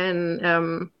times. And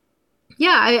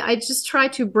I just try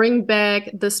to bring back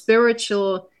the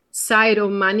spiritual side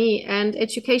of money and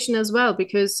education as well,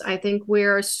 because I think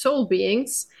we're soul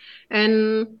beings,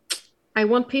 and I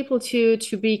want people to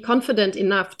be confident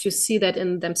enough to see that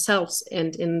in themselves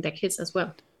and in their kids as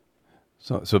well.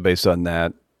 So based on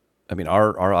that, I mean,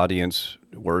 our audience,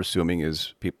 we're assuming,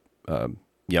 is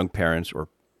young parents or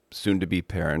soon-to-be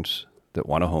parents that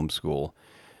want to homeschool,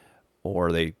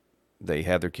 or they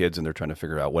have their kids and they're trying to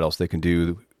figure out what else they can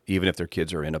do, even if their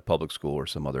kids are in a public school or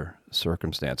some other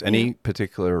circumstance. Any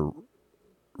particular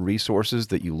resources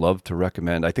that you love to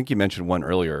recommend? I think you mentioned one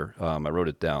earlier. I wrote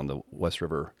it down, the West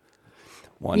River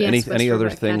one. Yes, any other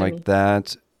River thing Academy. like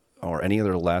that, or any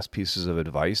other last pieces of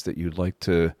advice that you'd like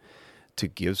to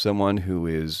give someone who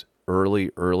is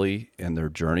early in their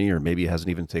journey, or maybe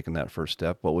hasn't even taken that first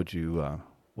step? What would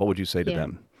you say to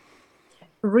them?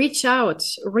 Reach out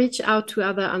to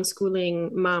other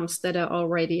unschooling moms that are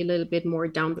already a little bit more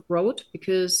down the road,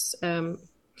 because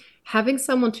having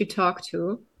someone to talk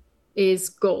to is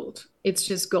gold. It's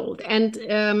just gold. And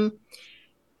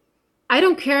I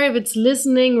don't care if it's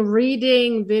listening,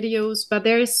 reading videos, but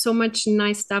there is so much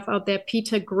nice stuff out there.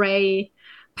 Peter Gray,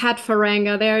 Pat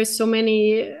Faranga, there are so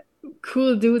many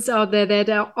cool dudes out there that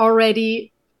are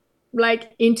already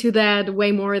like into that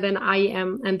way more than I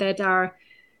am, and that are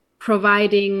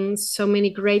providing so many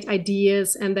great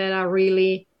ideas, and that are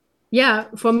really, yeah,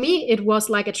 for me it was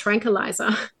like a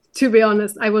tranquilizer. To be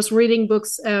honest, I was reading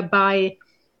books by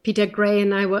Peter Gray,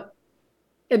 and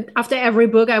after every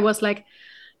book I was like,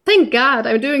 thank God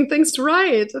I'm doing things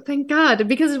right, thank God,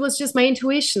 because it was just my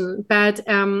intuition. But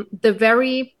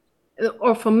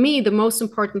or for me, the most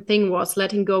important thing was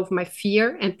letting go of my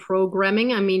fear and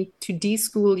programming. I mean, to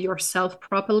de-school yourself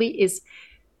properly is,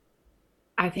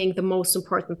 I think, the most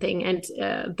important thing. And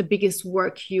the biggest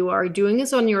work you are doing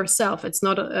is on yourself. It's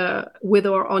not with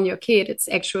or on your kid, it's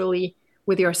actually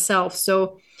with yourself.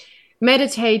 So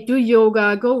meditate, do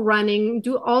yoga, go running,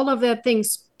 do all of that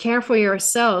things. Care for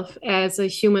yourself as a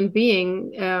human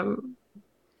being.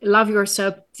 Love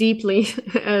yourself deeply,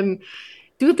 and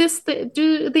do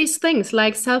these things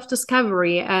like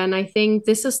self-discovery. And I think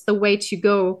this is the way to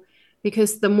go,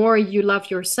 because the more you love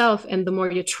yourself and the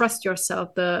more you trust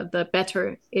yourself, the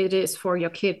better it is for your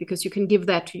kid, because you can give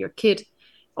that to your kid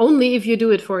only if you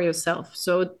do it for yourself.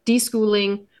 So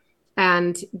deschooling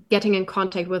and getting in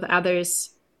contact with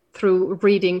others through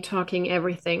reading, talking,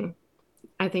 everything.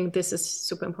 I think this is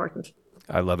super important.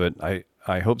 I love it.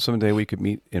 I hope someday we could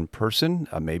meet in person.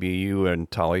 Maybe you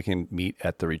and Tali can meet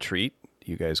at the retreat.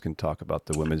 You guys can talk about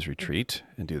the women's retreat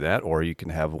and do that, or you can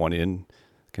have one in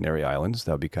Canary Islands.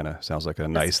 That would be sounds like a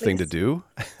nice thing to do.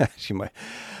 She might.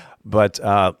 But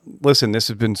listen, this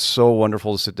has been so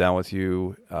wonderful to sit down with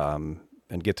you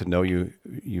and get to know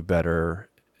you better.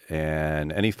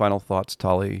 And any final thoughts,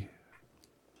 Tali?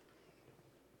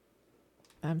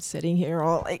 I'm sitting here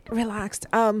all like relaxed.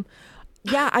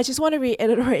 Yeah, I just want to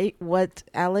reiterate what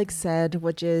Alex said,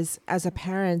 which is, as a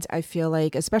parent, I feel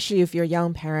like, especially if you're a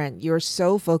young parent, you're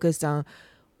so focused on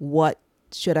what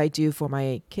should I do for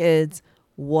my kids,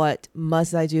 what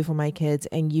must I do for my kids,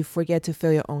 and you forget to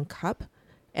fill your own cup.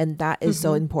 And that is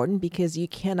so important, because you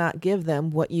cannot give them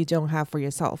what you don't have for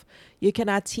yourself. You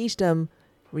cannot teach them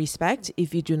respect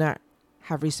if you do not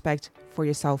have respect for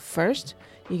yourself first.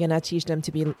 You cannot teach them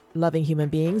to be loving human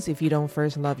beings if you don't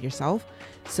first love yourself.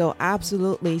 So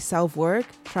absolutely, self-work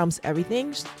trumps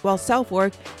everything. Well,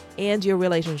 self-work and your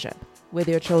relationship with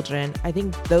your children. I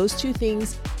think those two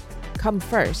things come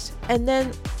first. And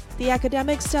then the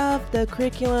academic stuff, the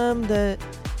curriculum, the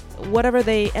whatever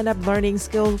they end up learning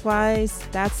skills-wise,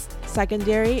 that's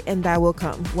secondary, and that will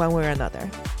come one way or another.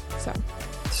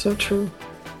 So true.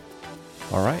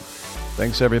 All right.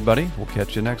 Thanks, everybody. We'll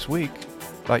catch you next week.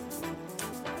 Bye.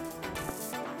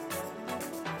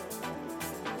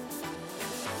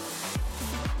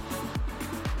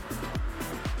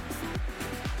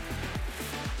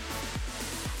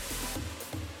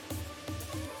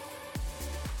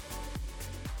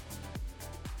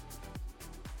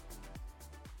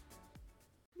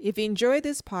 If you enjoyed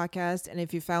this podcast and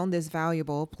if you found this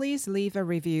valuable, please leave a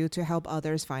review to help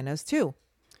others find us too.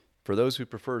 For those who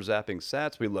prefer zapping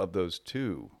sats, we love those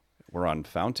too. We're on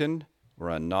Fountain, we're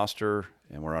on Noster,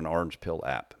 and we're on Orange Pill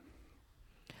app.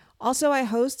 Also, I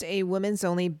host a women's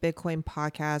only Bitcoin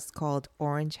podcast called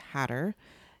Orange Hatter.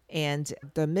 And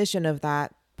the mission of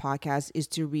that podcast is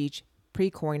to reach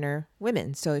pre-coiner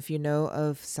women. So if you know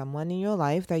of someone in your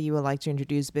life that you would like to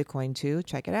introduce Bitcoin to,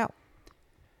 check it out.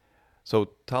 So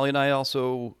Tali and I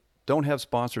also don't have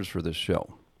sponsors for this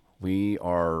show. We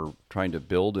are trying to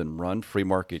build and run Free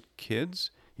Market Kids.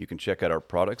 You can check out our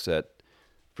products at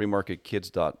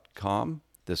freemarketkids.com.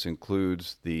 This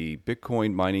includes the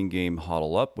Bitcoin mining game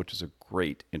HODL Up, which is a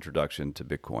great introduction to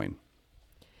Bitcoin.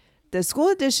 The school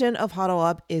edition of HODL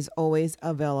Up is always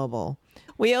available.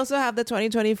 We also have the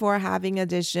 2024 Halving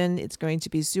Edition. It's going to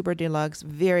be super deluxe.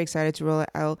 Very excited to roll it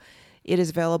out. It is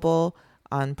available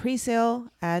on pre-sale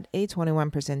at a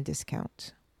 21%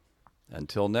 discount.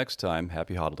 Until next time,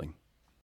 happy hodling.